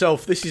for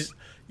yourself. This is...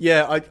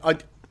 Yeah,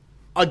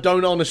 I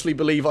don't honestly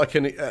believe I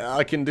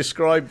can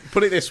describe...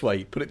 Put it this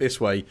way.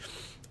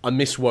 I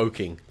miss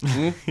woking.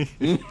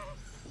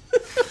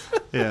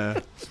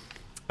 Yeah.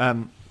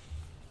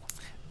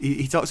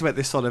 He talks about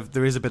this sort of...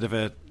 There is a bit of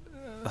a,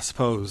 I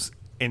suppose,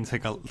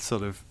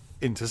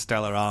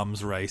 interstellar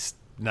arms race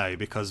now,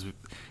 because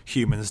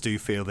humans do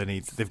feel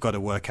they've got to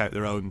work out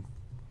their own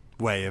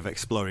way of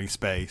exploring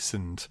space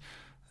and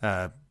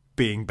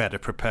being better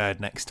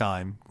prepared next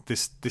time.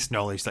 This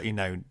knowledge that you're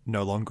now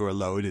no longer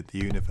alone in the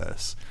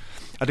universe.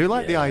 I do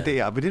like the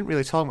idea. We didn't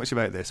really talk much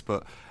about this,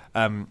 but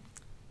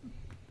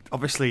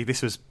obviously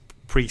this was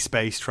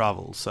pre-space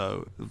travel,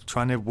 so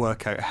trying to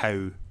work out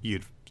how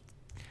you'd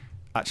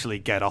actually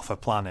get off a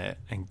planet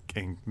and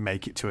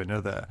make it to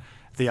another.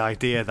 The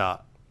idea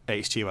that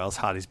H.G. Wells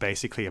had is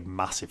basically a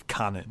massive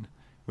cannon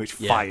which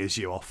fires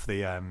you off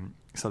the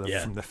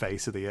from the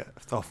face of the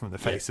Earth, off from the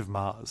face of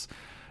Mars,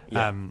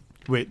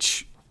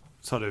 which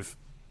sort of,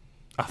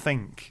 I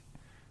think,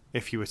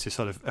 if you were to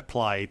sort of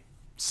apply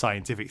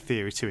scientific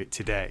theory to it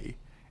today,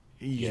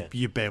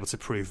 you'd be able to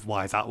prove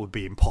why that would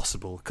be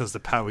impossible, because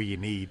the power you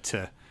need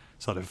to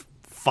sort of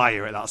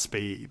fire at that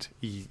speed,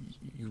 you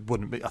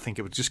wouldn't be. I think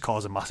it would just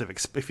cause a massive.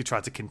 If you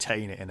tried to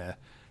contain it in a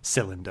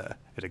cylinder,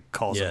 it'd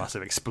cause a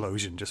massive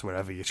explosion just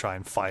wherever you try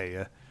and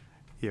fire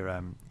your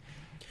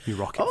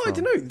rocket. Oh, from. I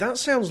don't know. That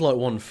sounds like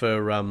one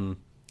for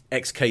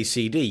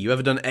XKCD. You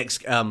ever done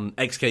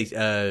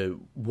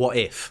What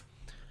If?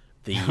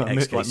 The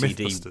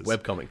XKCD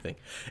webcomic thing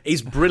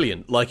is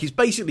brilliant. Like, it's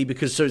basically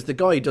because it's the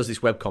guy who does this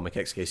webcomic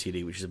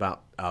XKCD, which is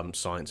about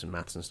science and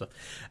maths and stuff,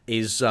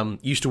 is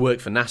used to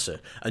work for NASA,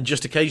 and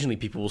just occasionally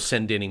people will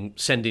send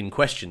in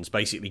questions,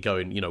 basically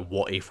going,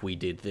 what if we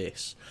did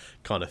this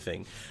kind of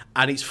thing,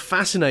 and it's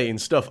fascinating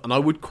stuff. And I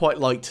would quite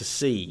like to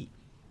see.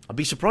 I'd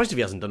be surprised if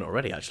he hasn't done it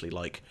already. Actually,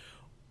 like,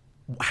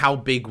 how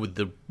big would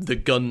the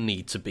gun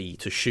need to be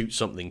to shoot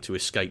something to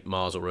escape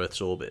Mars or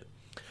Earth's orbit?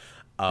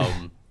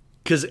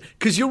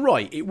 Because you're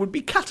right, it would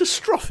be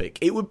catastrophic.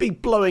 It would be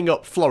blowing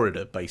up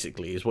Florida,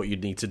 basically, is what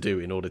you'd need to do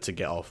in order to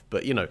get off.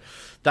 But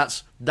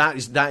that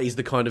is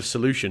the kind of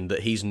solution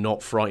that he's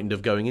not frightened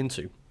of going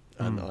into,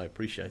 and I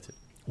appreciate it.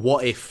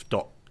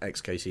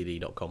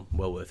 Whatif.xkcd.com,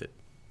 well worth it.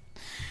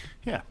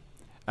 Yeah,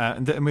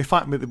 and we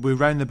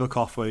round the book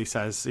off where he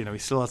says, he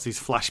still has these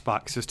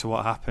flashbacks as to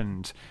what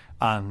happened,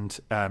 and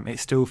it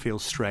still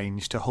feels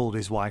strange to hold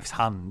his wife's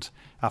hand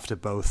after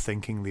both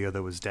thinking the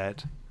other was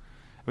dead.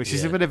 Which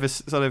is a bit of a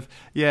sort of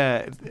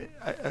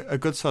a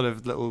good sort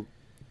of little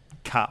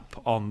cap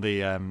on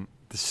the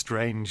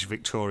strange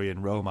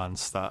Victorian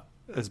romance that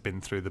has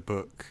been through the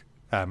book.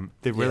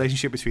 The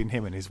relationship between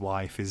him and his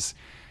wife is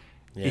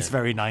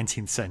very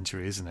 19th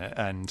century, isn't it?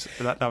 And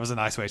that was a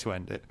nice way to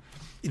end it.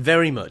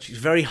 Very much. It's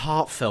very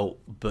heartfelt,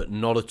 but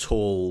not at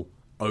all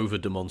over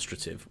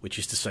demonstrative, which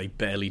is to say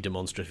barely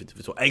demonstrative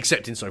at all,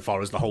 except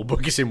insofar as the whole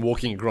book is him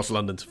walking across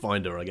London to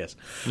find her, I guess.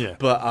 Yeah.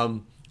 But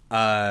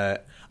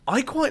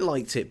I quite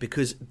liked it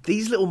because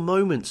these little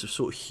moments of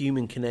sort of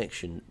human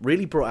connection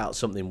really brought out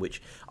something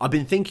which I've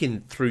been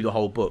thinking through the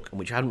whole book, and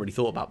which I hadn't really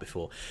thought about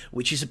before,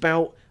 which is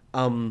about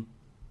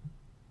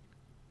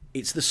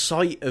it's the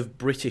sight of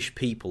British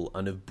people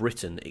and of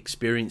Britain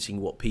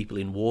experiencing what people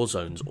in war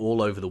zones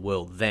all over the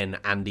world then,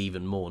 and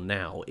even more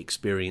now,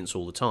 experience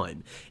all the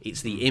time.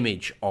 It's the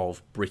image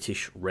of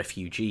British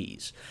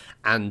refugees,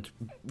 and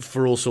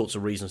for all sorts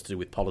of reasons to do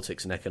with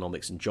politics and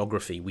economics and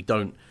geography, we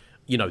don't,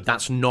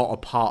 that's not a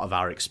part of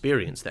our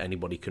experience that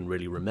anybody can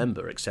really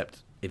remember,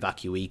 except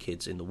evacuee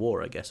kids in the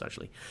war, I guess,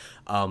 actually.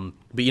 But,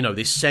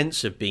 this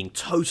sense of being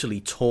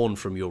totally torn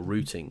from your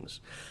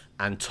routings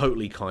and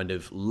totally kind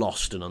of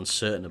lost and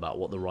uncertain about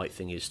what the right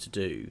thing is to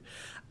do,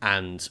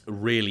 and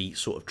really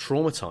sort of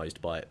traumatized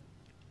by it.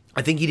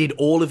 I think he did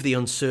all of the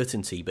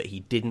uncertainty, but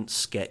he didn't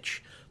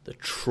sketch the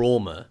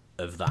trauma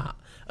of that,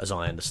 as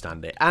I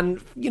understand it.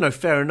 And,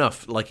 fair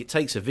enough, like, it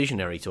takes a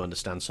visionary to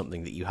understand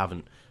something that you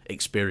haven't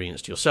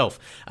experienced yourself.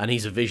 And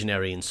he's a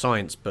visionary in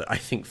science, but I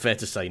think fair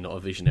to say not a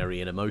visionary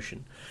in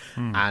emotion,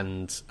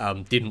 and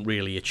didn't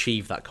really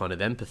achieve that kind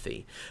of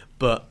empathy.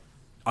 But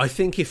I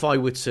think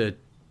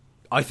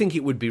I think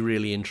it would be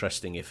really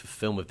interesting if a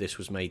film of this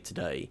was made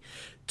today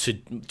to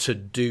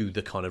do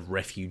the kind of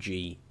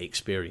refugee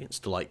experience,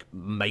 to like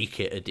make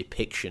it a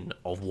depiction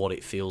of what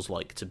it feels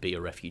like to be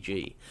a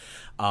refugee.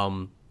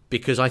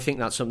 Because I think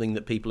that's something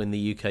that people in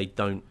the UK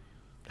don't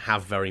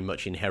have very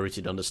much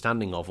inherited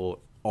understanding of, or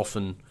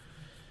often,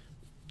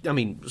 I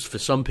mean, for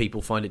some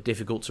people find it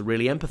difficult to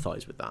really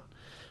empathise with that.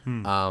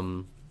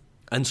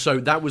 And so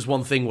that was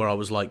one thing where I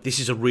was like, this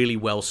is a really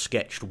well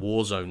sketched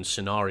war zone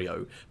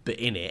scenario, but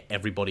in it,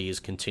 everybody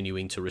is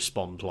continuing to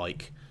respond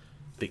like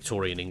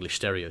Victorian English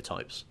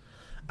stereotypes.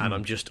 And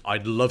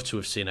I'd love to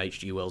have seen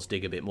H.G. Wells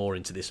dig a bit more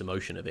into this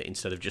emotion of it,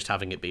 instead of just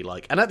having it be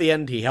like, and at the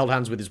end, he held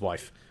hands with his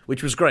wife,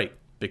 which was great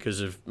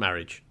because of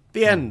marriage.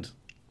 The end.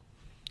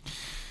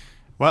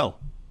 Well,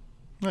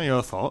 what are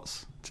your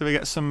thoughts? Shall we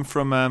get some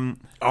from...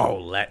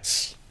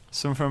 let's...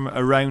 Some from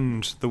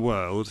around the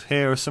world.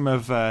 Here are some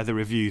of the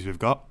reviews we've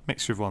got.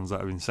 Mixture of ones that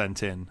have been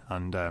sent in,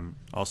 and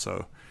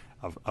also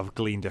I've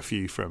gleaned a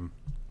few from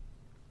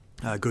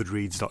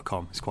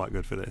Goodreads.com. It's quite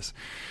good for this.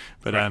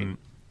 But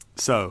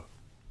so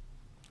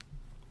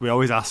we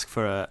always ask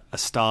for a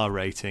star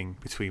rating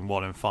between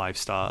 1 and 5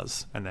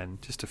 stars, and then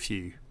just a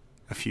few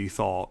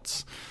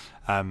thoughts.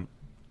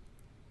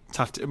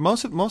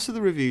 Most of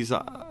the reviews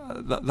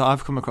that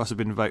I've come across have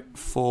been about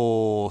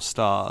 4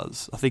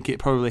 stars. I think it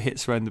probably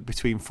hits around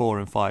between 4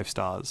 and 5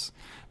 stars.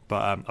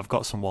 But I've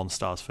got some 1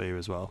 stars for you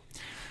as well.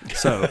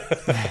 So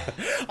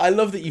I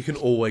love that you can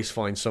always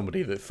find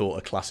somebody that thought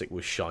a classic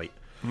was shite.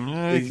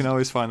 Yeah, you can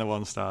always find the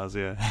 1 stars.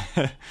 Yeah.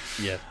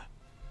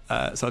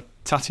 Yeah. So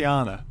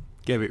Tatiana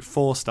gave it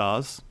 4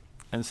 stars.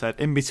 And said,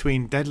 in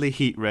between deadly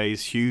heat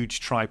rays, huge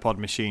tripod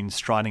machines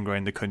striding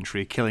around the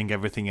country, killing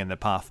everything in their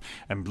path,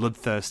 and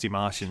bloodthirsty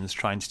Martians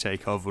trying to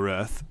take over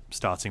Earth,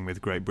 starting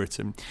with Great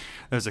Britain,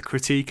 there's a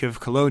critique of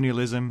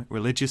colonialism,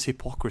 religious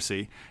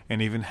hypocrisy,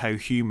 and even how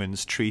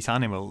humans treat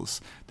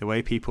animals. The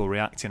way people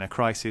react in a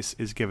crisis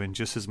is given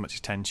just as much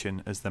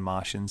attention as the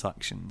Martians'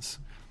 actions.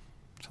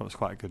 So it's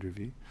quite a good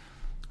review.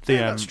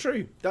 That's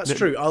true. That's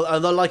true.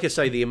 Although, like I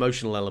say, the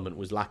emotional element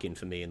was lacking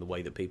for me in the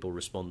way that people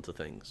respond to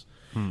things.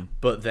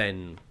 But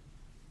then,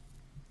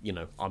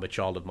 I'm a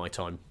child of my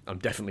time. I'm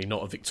definitely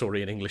not a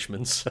Victorian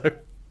Englishman, so...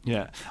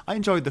 Yeah. I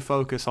enjoyed the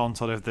focus on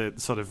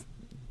sort of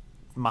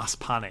mass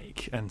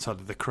panic and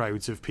sort of the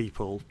crowds of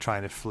people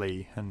trying to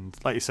flee. And,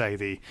 like you say,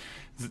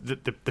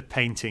 the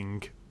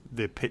painting,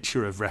 the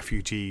picture of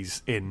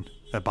refugees in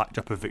a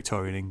backdrop of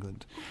Victorian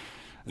England.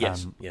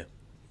 Yes,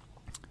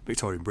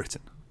 Victorian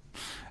Britain.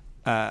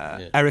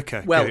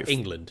 Erica. Well,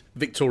 England.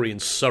 Victorian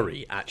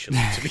Surrey, actually,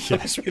 to be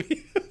honest with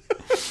you.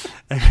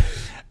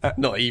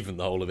 Not even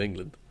the whole of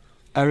England.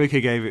 Erica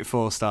gave it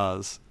 4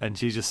 stars, and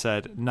she just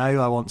said, now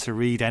I want to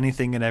read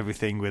anything and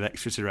everything with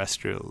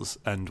extraterrestrials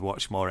and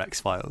watch more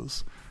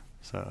X-Files.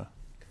 So,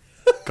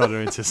 got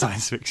her into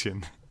science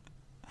fiction.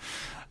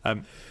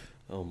 Oh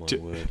my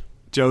word.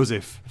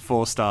 Joseph,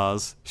 4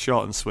 stars,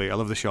 short and sweet. I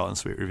love the short and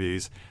sweet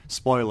reviews.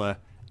 Spoiler,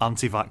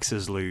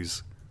 anti-vaxxers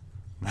lose.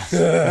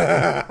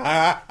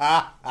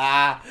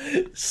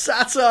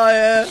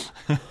 Satire.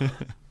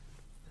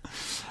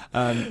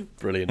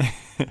 Brilliant.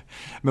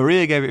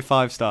 Maria gave it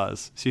 5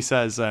 stars. She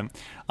says,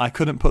 I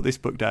couldn't put this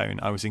book down.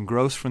 I was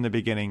engrossed from the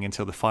beginning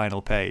until the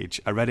final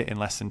page. I read it in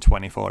less than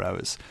 24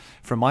 hours.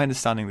 From my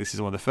understanding, this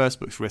is one of the first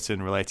books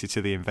written related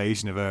to the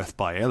invasion of Earth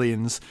by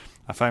aliens.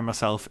 I found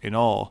myself in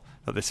awe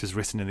that this was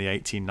written in the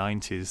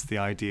 1890s. The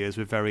ideas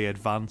were very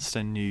advanced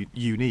and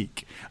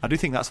unique. I do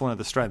think that's one of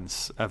the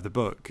strengths of the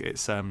book.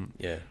 It's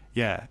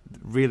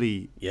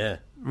really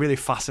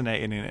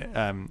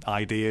fascinating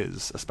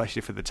ideas,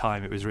 especially for the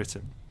time it was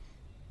written.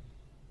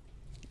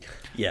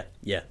 Yeah,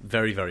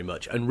 very, very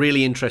much, and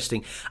really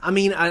interesting. I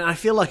mean, I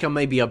feel like I've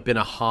been a bit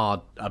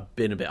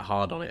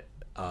hard on it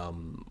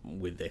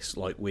with this,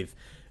 like with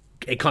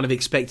it kind of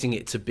expecting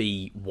it to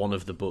be one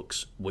of the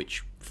books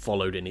which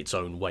followed in its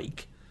own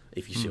wake,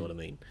 if you see what I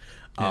mean,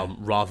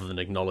 rather than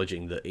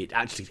acknowledging that it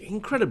actually did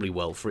incredibly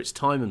well for its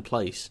time and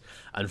place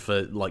and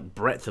for like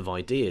breadth of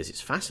ideas.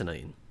 It's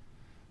fascinating.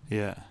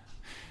 Yeah,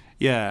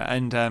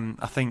 and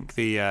I think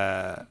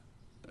it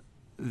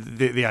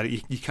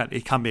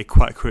can be a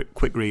quite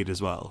quick read as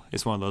well.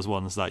 It's one of those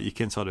ones that you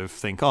can sort of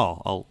think,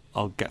 I'll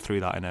get through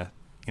that in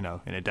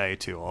a day or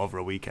two or over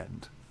a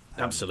weekend.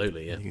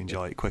 Absolutely, yeah. You can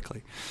enjoy it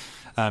quickly.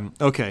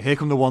 Okay, here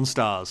come the 1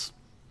 stars.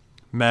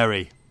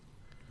 Mary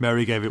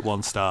gave it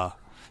 1 star.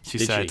 She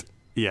said,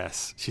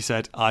 yes. She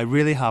said, I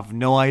really have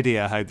no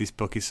idea how this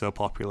book is so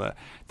popular.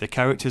 The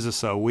characters are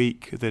so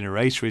weak. The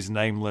narrator is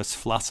nameless,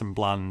 flat and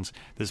bland.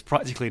 There's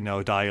practically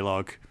no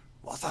dialogue.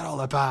 What's that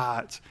all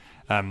about?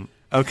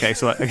 Okay,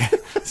 so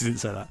she didn't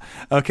say that.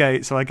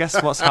 Okay, so I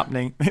guess what's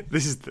happening...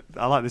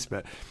 I like this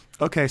bit.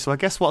 Okay, so I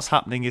guess what's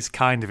happening is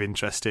kind of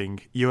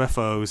interesting.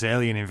 UFOs,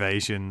 alien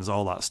invasions,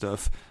 all that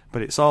stuff.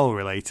 But it's all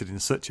related in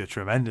such a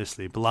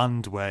tremendously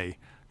bland way.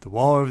 The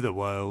War of the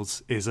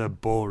Worlds is a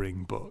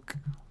boring book.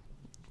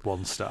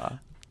 1 star.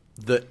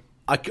 that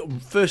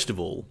first of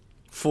all,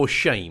 for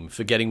shame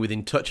for getting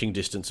within touching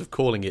distance of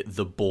calling it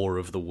the bore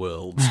of the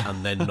worlds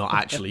and then not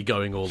actually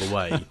going all the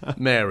way.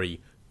 Mary,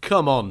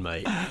 come on,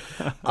 mate.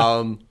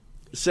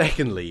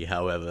 Secondly,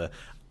 however,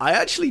 I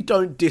actually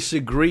don't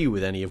disagree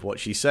with any of what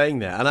she's saying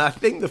there. And I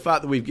think the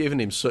fact that we've given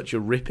him such a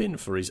rip-in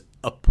for his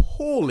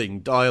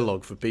appalling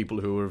dialogue for people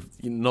who are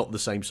not the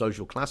same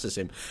social class as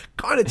him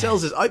kind of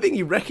tells us, I think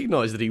he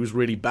recognised that he was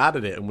really bad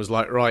at it and was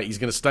like, right, he's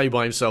going to stay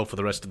by himself for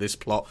the rest of this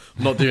plot.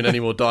 I'm not doing any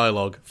more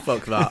dialogue.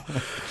 Fuck that.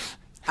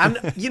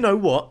 And you know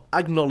what?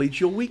 Acknowledge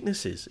your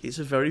weaknesses. It's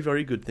a very,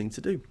 very good thing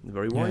to do. A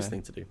very wise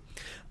thing to do.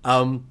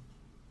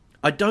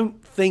 I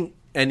don't think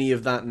any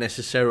of that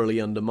necessarily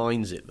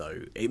undermines it,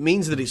 though. It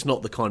means that it's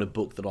not the kind of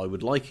book that I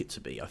would like it to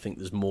be. I think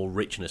there's more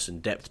richness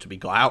and depth to be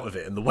got out of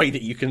it, and the way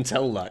that you can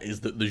tell that is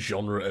that the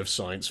genre of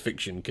science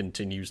fiction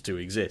continues to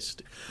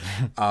exist.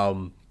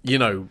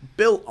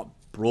 Built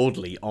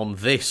broadly on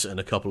this and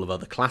a couple of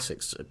other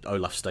classics,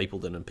 Olaf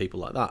Stapledon and people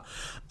like that.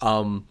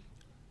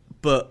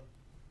 But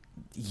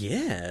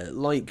yeah,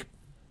 like,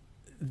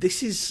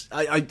 this is...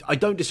 I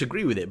don't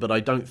disagree with it, but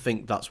I don't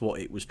think that's what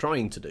it was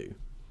trying to do.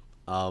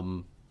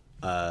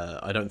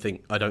 I don't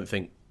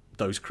think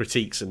those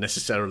critiques are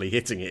necessarily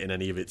hitting it in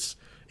any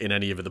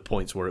of the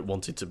points where it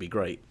wanted to be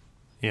great.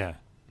 Yeah.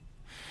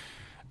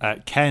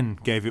 Ken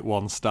gave it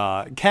 1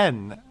 star.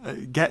 Ken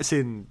gets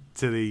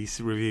into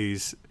these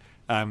reviews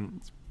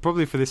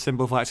probably for this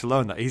simple fact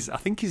alone that I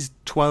think he's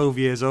 12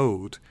 years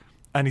old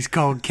and he's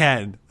called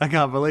Ken. I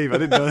can't believe I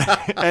didn't know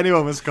that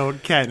anyone was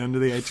called Ken under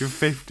the age of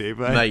 50.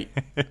 But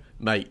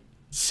mate,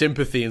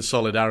 sympathy and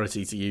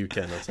solidarity to you,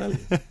 Ken, I tell you.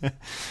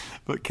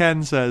 But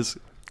Ken says,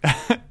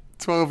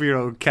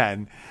 12-year-old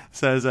Ken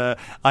says,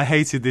 I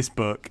hated this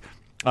book.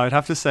 I would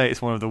have to say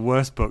it's one of the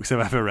worst books I've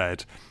ever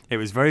read. It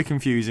was very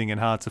confusing and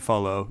hard to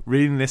follow.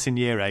 Reading this in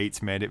year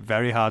 8 made it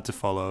very hard to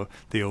follow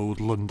the old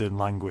London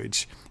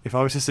language. If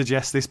I was to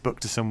suggest this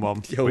book to someone,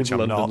 which I'm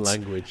London not,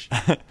 language.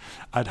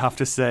 I'd have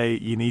to say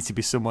you need to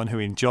be someone who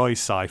enjoys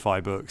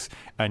sci-fi books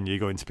and you're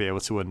going to be able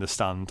to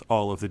understand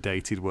all of the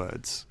dated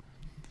words.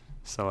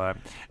 So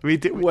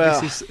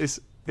it's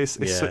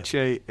such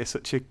a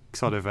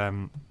sort of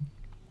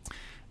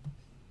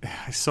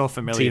it's so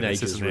familiar.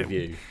 Teenagers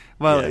review.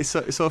 Well, it's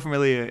so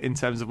familiar in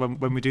terms of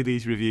when we do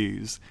these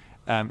reviews.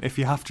 If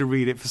you have to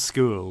read it for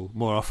school,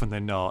 more often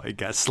than not, it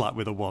gets slapped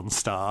with a 1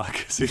 star.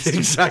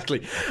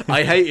 Exactly.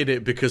 I hated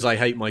it because I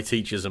hate my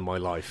teachers and my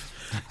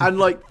life. And,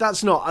 like,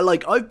 that's not...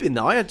 Like, I've been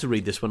there. I had to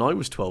read this when I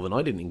was 12 and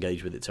I didn't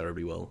engage with it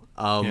terribly well.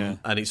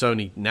 And it's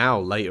only now,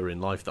 later in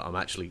life, that I'm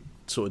actually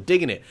sort of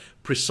digging it,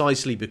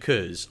 precisely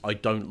because I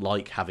don't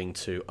like having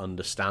to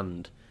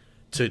understand...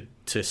 to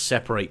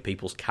separate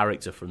people's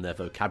character from their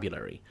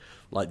vocabulary.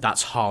 Like,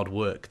 that's hard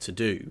work to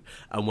do.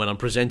 And when I'm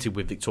presented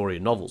with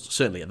Victorian novels,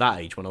 certainly at that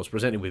age, when I was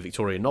presented with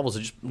Victorian novels,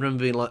 I just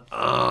remember being like,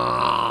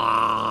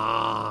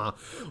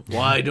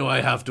 why do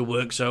I have to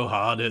work so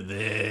hard at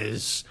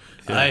this?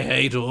 Yeah. I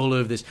hate all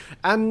of this.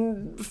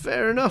 And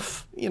fair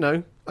enough,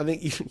 I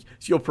think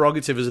it's your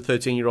prerogative as a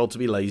 13-year-old to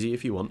be lazy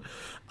if you want.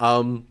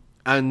 I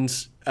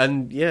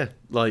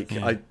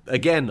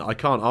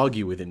can't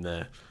argue with him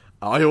there.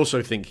 I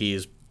also think he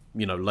is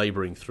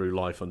labouring through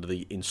life under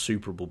the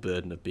insuperable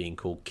burden of being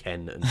called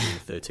Ken and being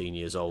 13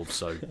 years old.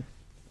 So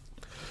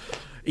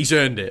he's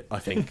earned it, I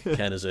think.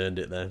 Ken has earned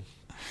it there.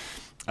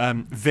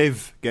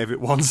 Viv gave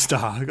it 1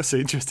 star. I got some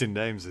interesting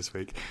names this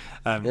week.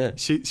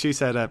 She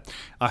said,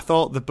 I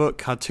thought the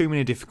book had too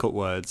many difficult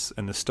words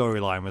and the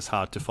storyline was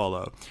hard to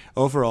follow.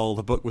 Overall,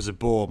 the book was a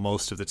bore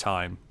most of the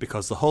time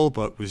because the whole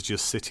book was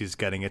just cities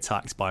getting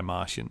attacked by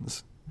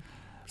Martians.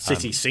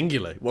 City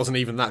singular. It wasn't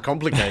even that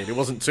complicated. It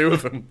wasn't 2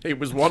 of them. It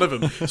was 1 of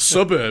them.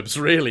 Suburbs,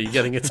 really,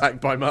 getting attacked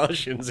by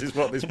Martians is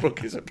what this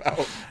book is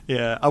about.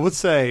 Yeah, I would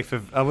say if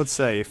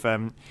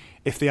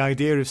the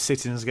idea of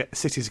cities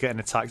getting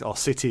attacked or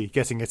city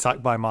getting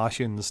attacked by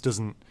Martians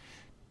doesn't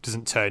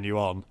turn you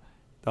on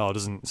or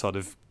doesn't sort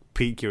of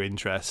pique your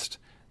interest,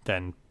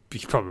 then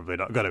you're probably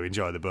not going to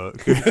enjoy the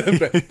book.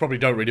 Probably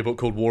don't read a book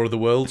called War of the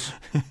Worlds.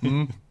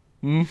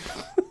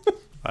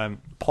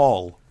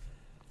 Paul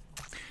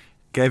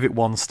gave it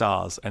 1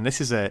 star, and this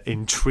is an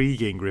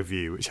intriguing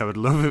review, which I would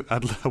love.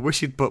 I wish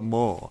he'd put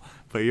more,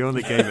 but he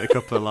only gave it a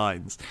couple of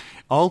lines.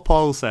 All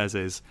Paul says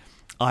is,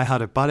 I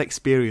had a bad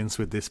experience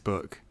with this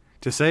book.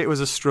 To say it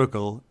was a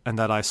struggle and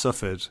that I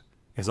suffered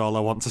is all I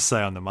want to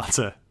say on the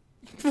matter.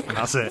 And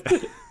that's it.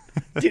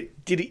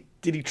 Did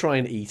he try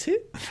and eat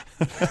it?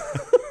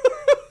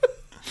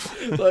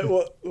 Like,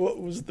 what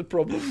was the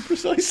problem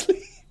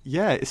precisely?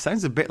 Yeah, it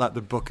sounds a bit like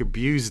the book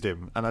abused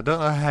him, and I don't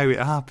know how it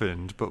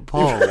happened, but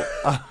Paul...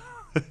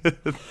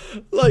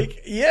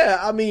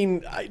 I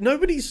mean,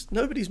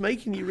 nobody's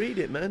making you read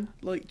it, man.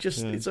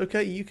 It's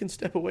okay. You can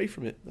step away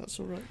from it. That's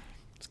all right.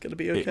 It's going to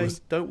be okay.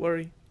 Don't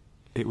worry.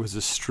 It was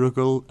a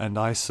struggle, and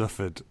I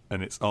suffered,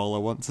 and it's all I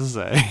want to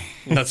say.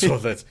 That's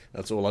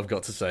all I've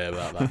got to say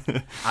about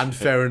that. And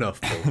fair enough,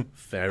 Paul.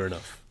 Fair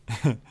enough.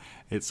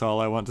 It's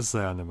all I want to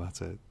say on the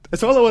matter.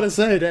 That's all I want to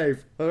say,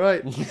 Dave. All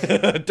right.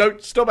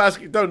 Don't stop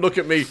asking. Don't look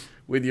at me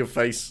with your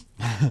face.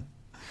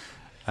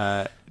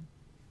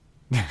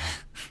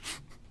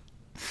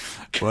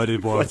 Where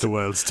did War of the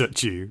Worlds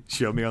touch you?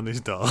 Show me on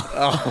this door.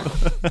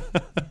 Oh.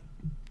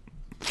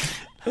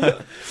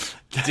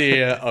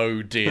 Dear,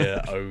 oh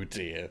dear, oh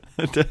dear.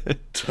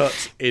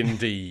 Tut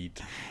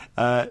indeed.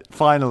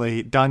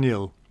 Finally,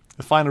 Daniel,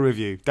 the final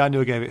review.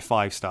 Daniel gave it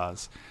 5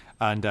 stars.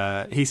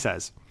 And he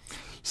says,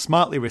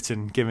 smartly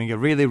written, giving a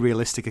really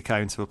realistic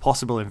account of a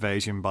possible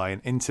invasion by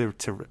an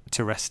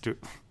interterrestrial...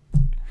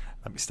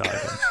 Let me start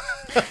again.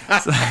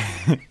 So,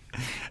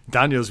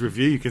 Daniel's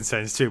review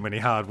contains too many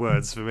hard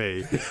words for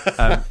me.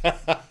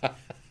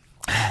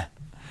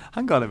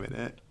 Hang on a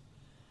minute.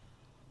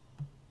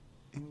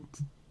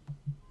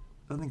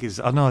 I think he's...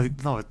 Oh, no,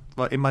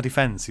 in my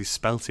defence, he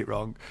spelt it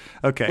wrong.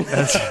 Okay.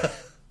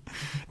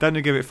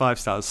 Daniel gave it 5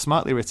 stars.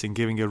 Smartly written,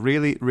 giving a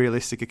really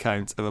realistic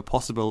account of a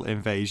possible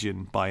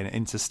invasion by an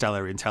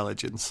interstellar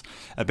intelligence.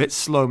 A bit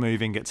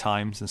slow-moving at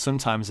times, and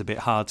sometimes a bit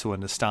hard to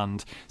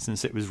understand,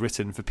 since it was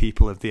written for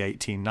people of the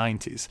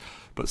 1890s,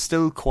 but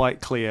still quite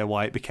clear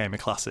why it became a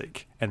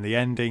classic. And the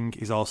ending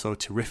is also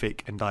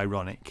terrific and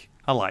ironic.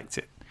 I liked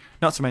it.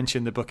 Not to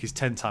mention, the book is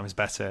 10 times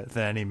better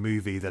than any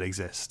movie that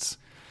exists.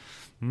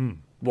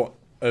 What,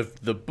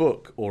 of the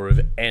book or of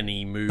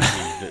any movie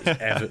that's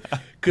ever...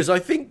 Because I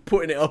think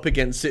putting it up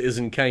against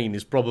Citizen Kane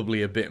is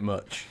probably a bit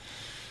much.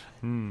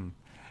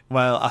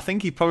 Well, I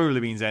think he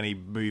probably means any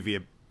movie,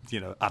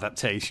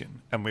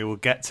 adaptation, and we will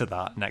get to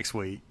that next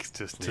week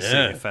just to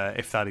see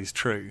if that is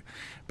true.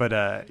 But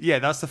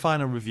that's the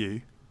final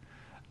review,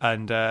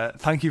 and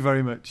thank you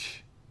very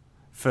much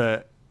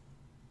for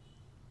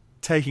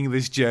taking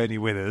this journey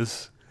with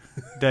us.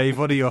 Dave,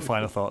 what are your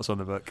final thoughts on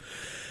the book?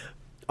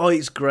 Oh,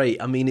 it's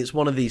great. I mean, it's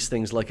one of these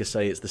things, like I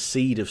say, it's the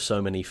seed of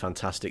so many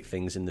fantastic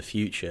things in the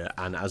future.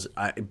 And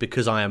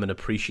because I am an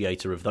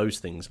appreciator of those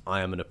things,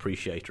 I am an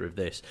appreciator of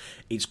this.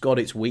 It's got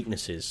its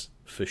weaknesses,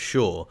 for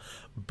sure.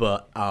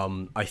 But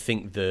I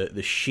think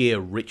the sheer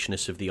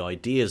richness of the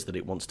ideas that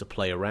it wants to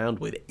play around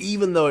with,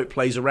 even though it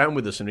plays around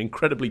with us in an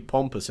incredibly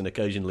pompous and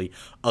occasionally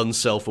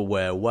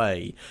unself-aware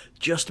way,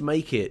 just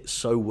make it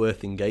so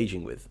worth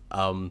engaging with.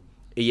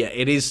 Yeah,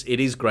 it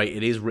is great.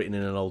 It is written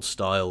in an old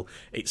style.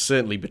 It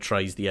certainly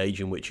betrays the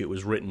age in which it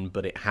was written,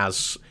 but it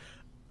has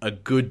a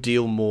good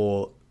deal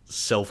more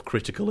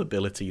self-critical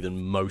ability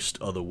than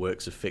most other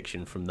works of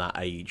fiction from that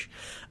age.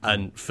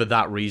 And for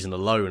that reason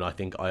alone, I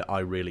think I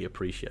really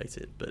appreciate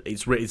it. But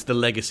it's the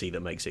legacy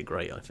that makes it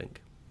great, I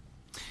think.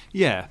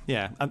 Yeah,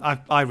 and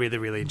I really,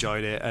 really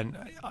enjoyed it, and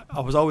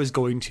I was always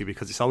going to,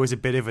 because it's always a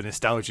bit of a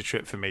nostalgia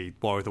trip for me,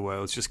 War of the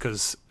Worlds, just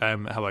because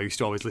how I used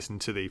to always listen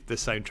to the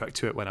soundtrack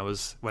to it when I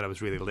was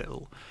really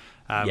little.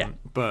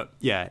 But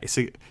yeah, it's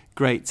a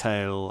great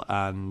tale,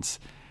 and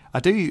I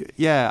do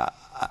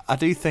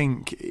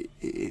think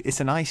it's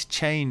a nice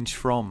change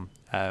from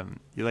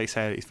you like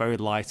say it's very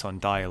light on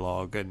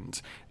dialogue,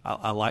 and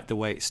I like the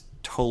way it's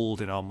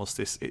told in almost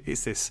this.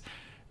 It's this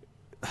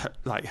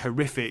like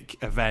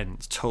horrific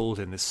event told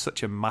in this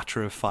such a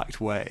matter-of-fact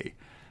way,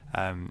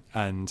 and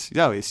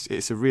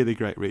it's a really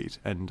great read,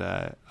 and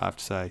I have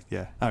to say,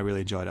 I really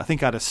enjoyed it. I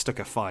think I'd have stuck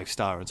a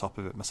 5-star on top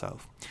of it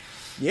myself.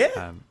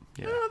 That's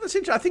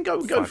interesting. I think I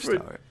would go for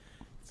it.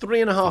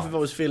 3.5 if I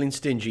was feeling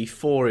stingy.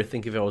 4, I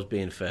think, if I was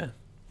being fair.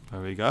 There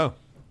we go,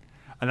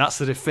 and that's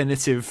the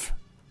definitive.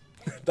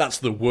 That's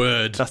the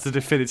word. That's the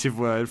definitive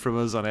word from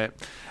us on it.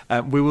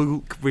 We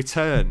will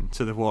return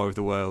to the War of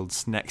the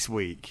Worlds next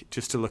week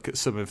just to look at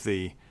some of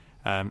the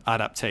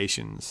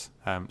adaptations.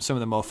 Some of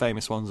the more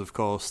famous ones, of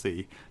course,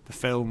 the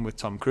film with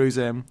Tom Cruise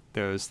in.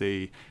 There's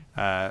they've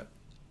had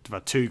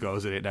 2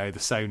 goes at it now.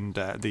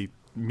 The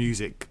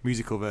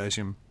musical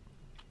version,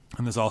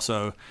 and there's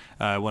also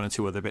 1 or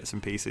 2 other bits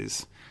and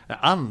pieces,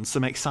 and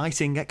some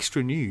exciting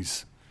extra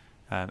news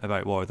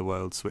about War of the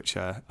Worlds, which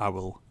I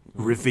will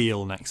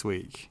reveal next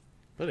week.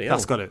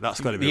 That's got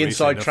to be the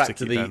inside track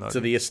to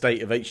the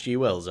estate of H.G.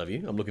 Wells. Have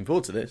you? I'm looking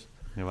forward to this.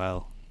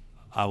 Well,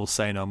 I will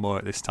say no more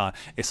at this time.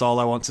 It's all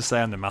I want to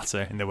say on the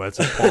matter, in the words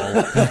of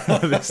Paul.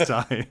 This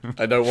time,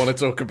 I don't want to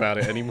talk about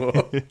it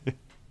anymore.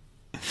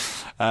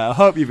 I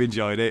hope you've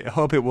enjoyed it. I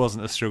hope it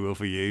wasn't a struggle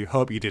for you.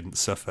 Hope you didn't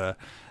suffer.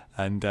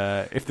 And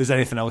if there's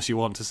anything else you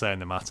want to say on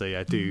the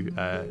matter, do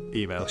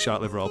email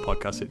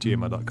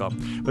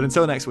sharkliverallpodcast@gmail.com. But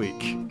until next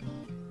week,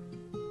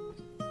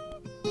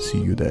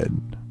 see you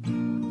then.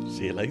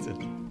 See you later.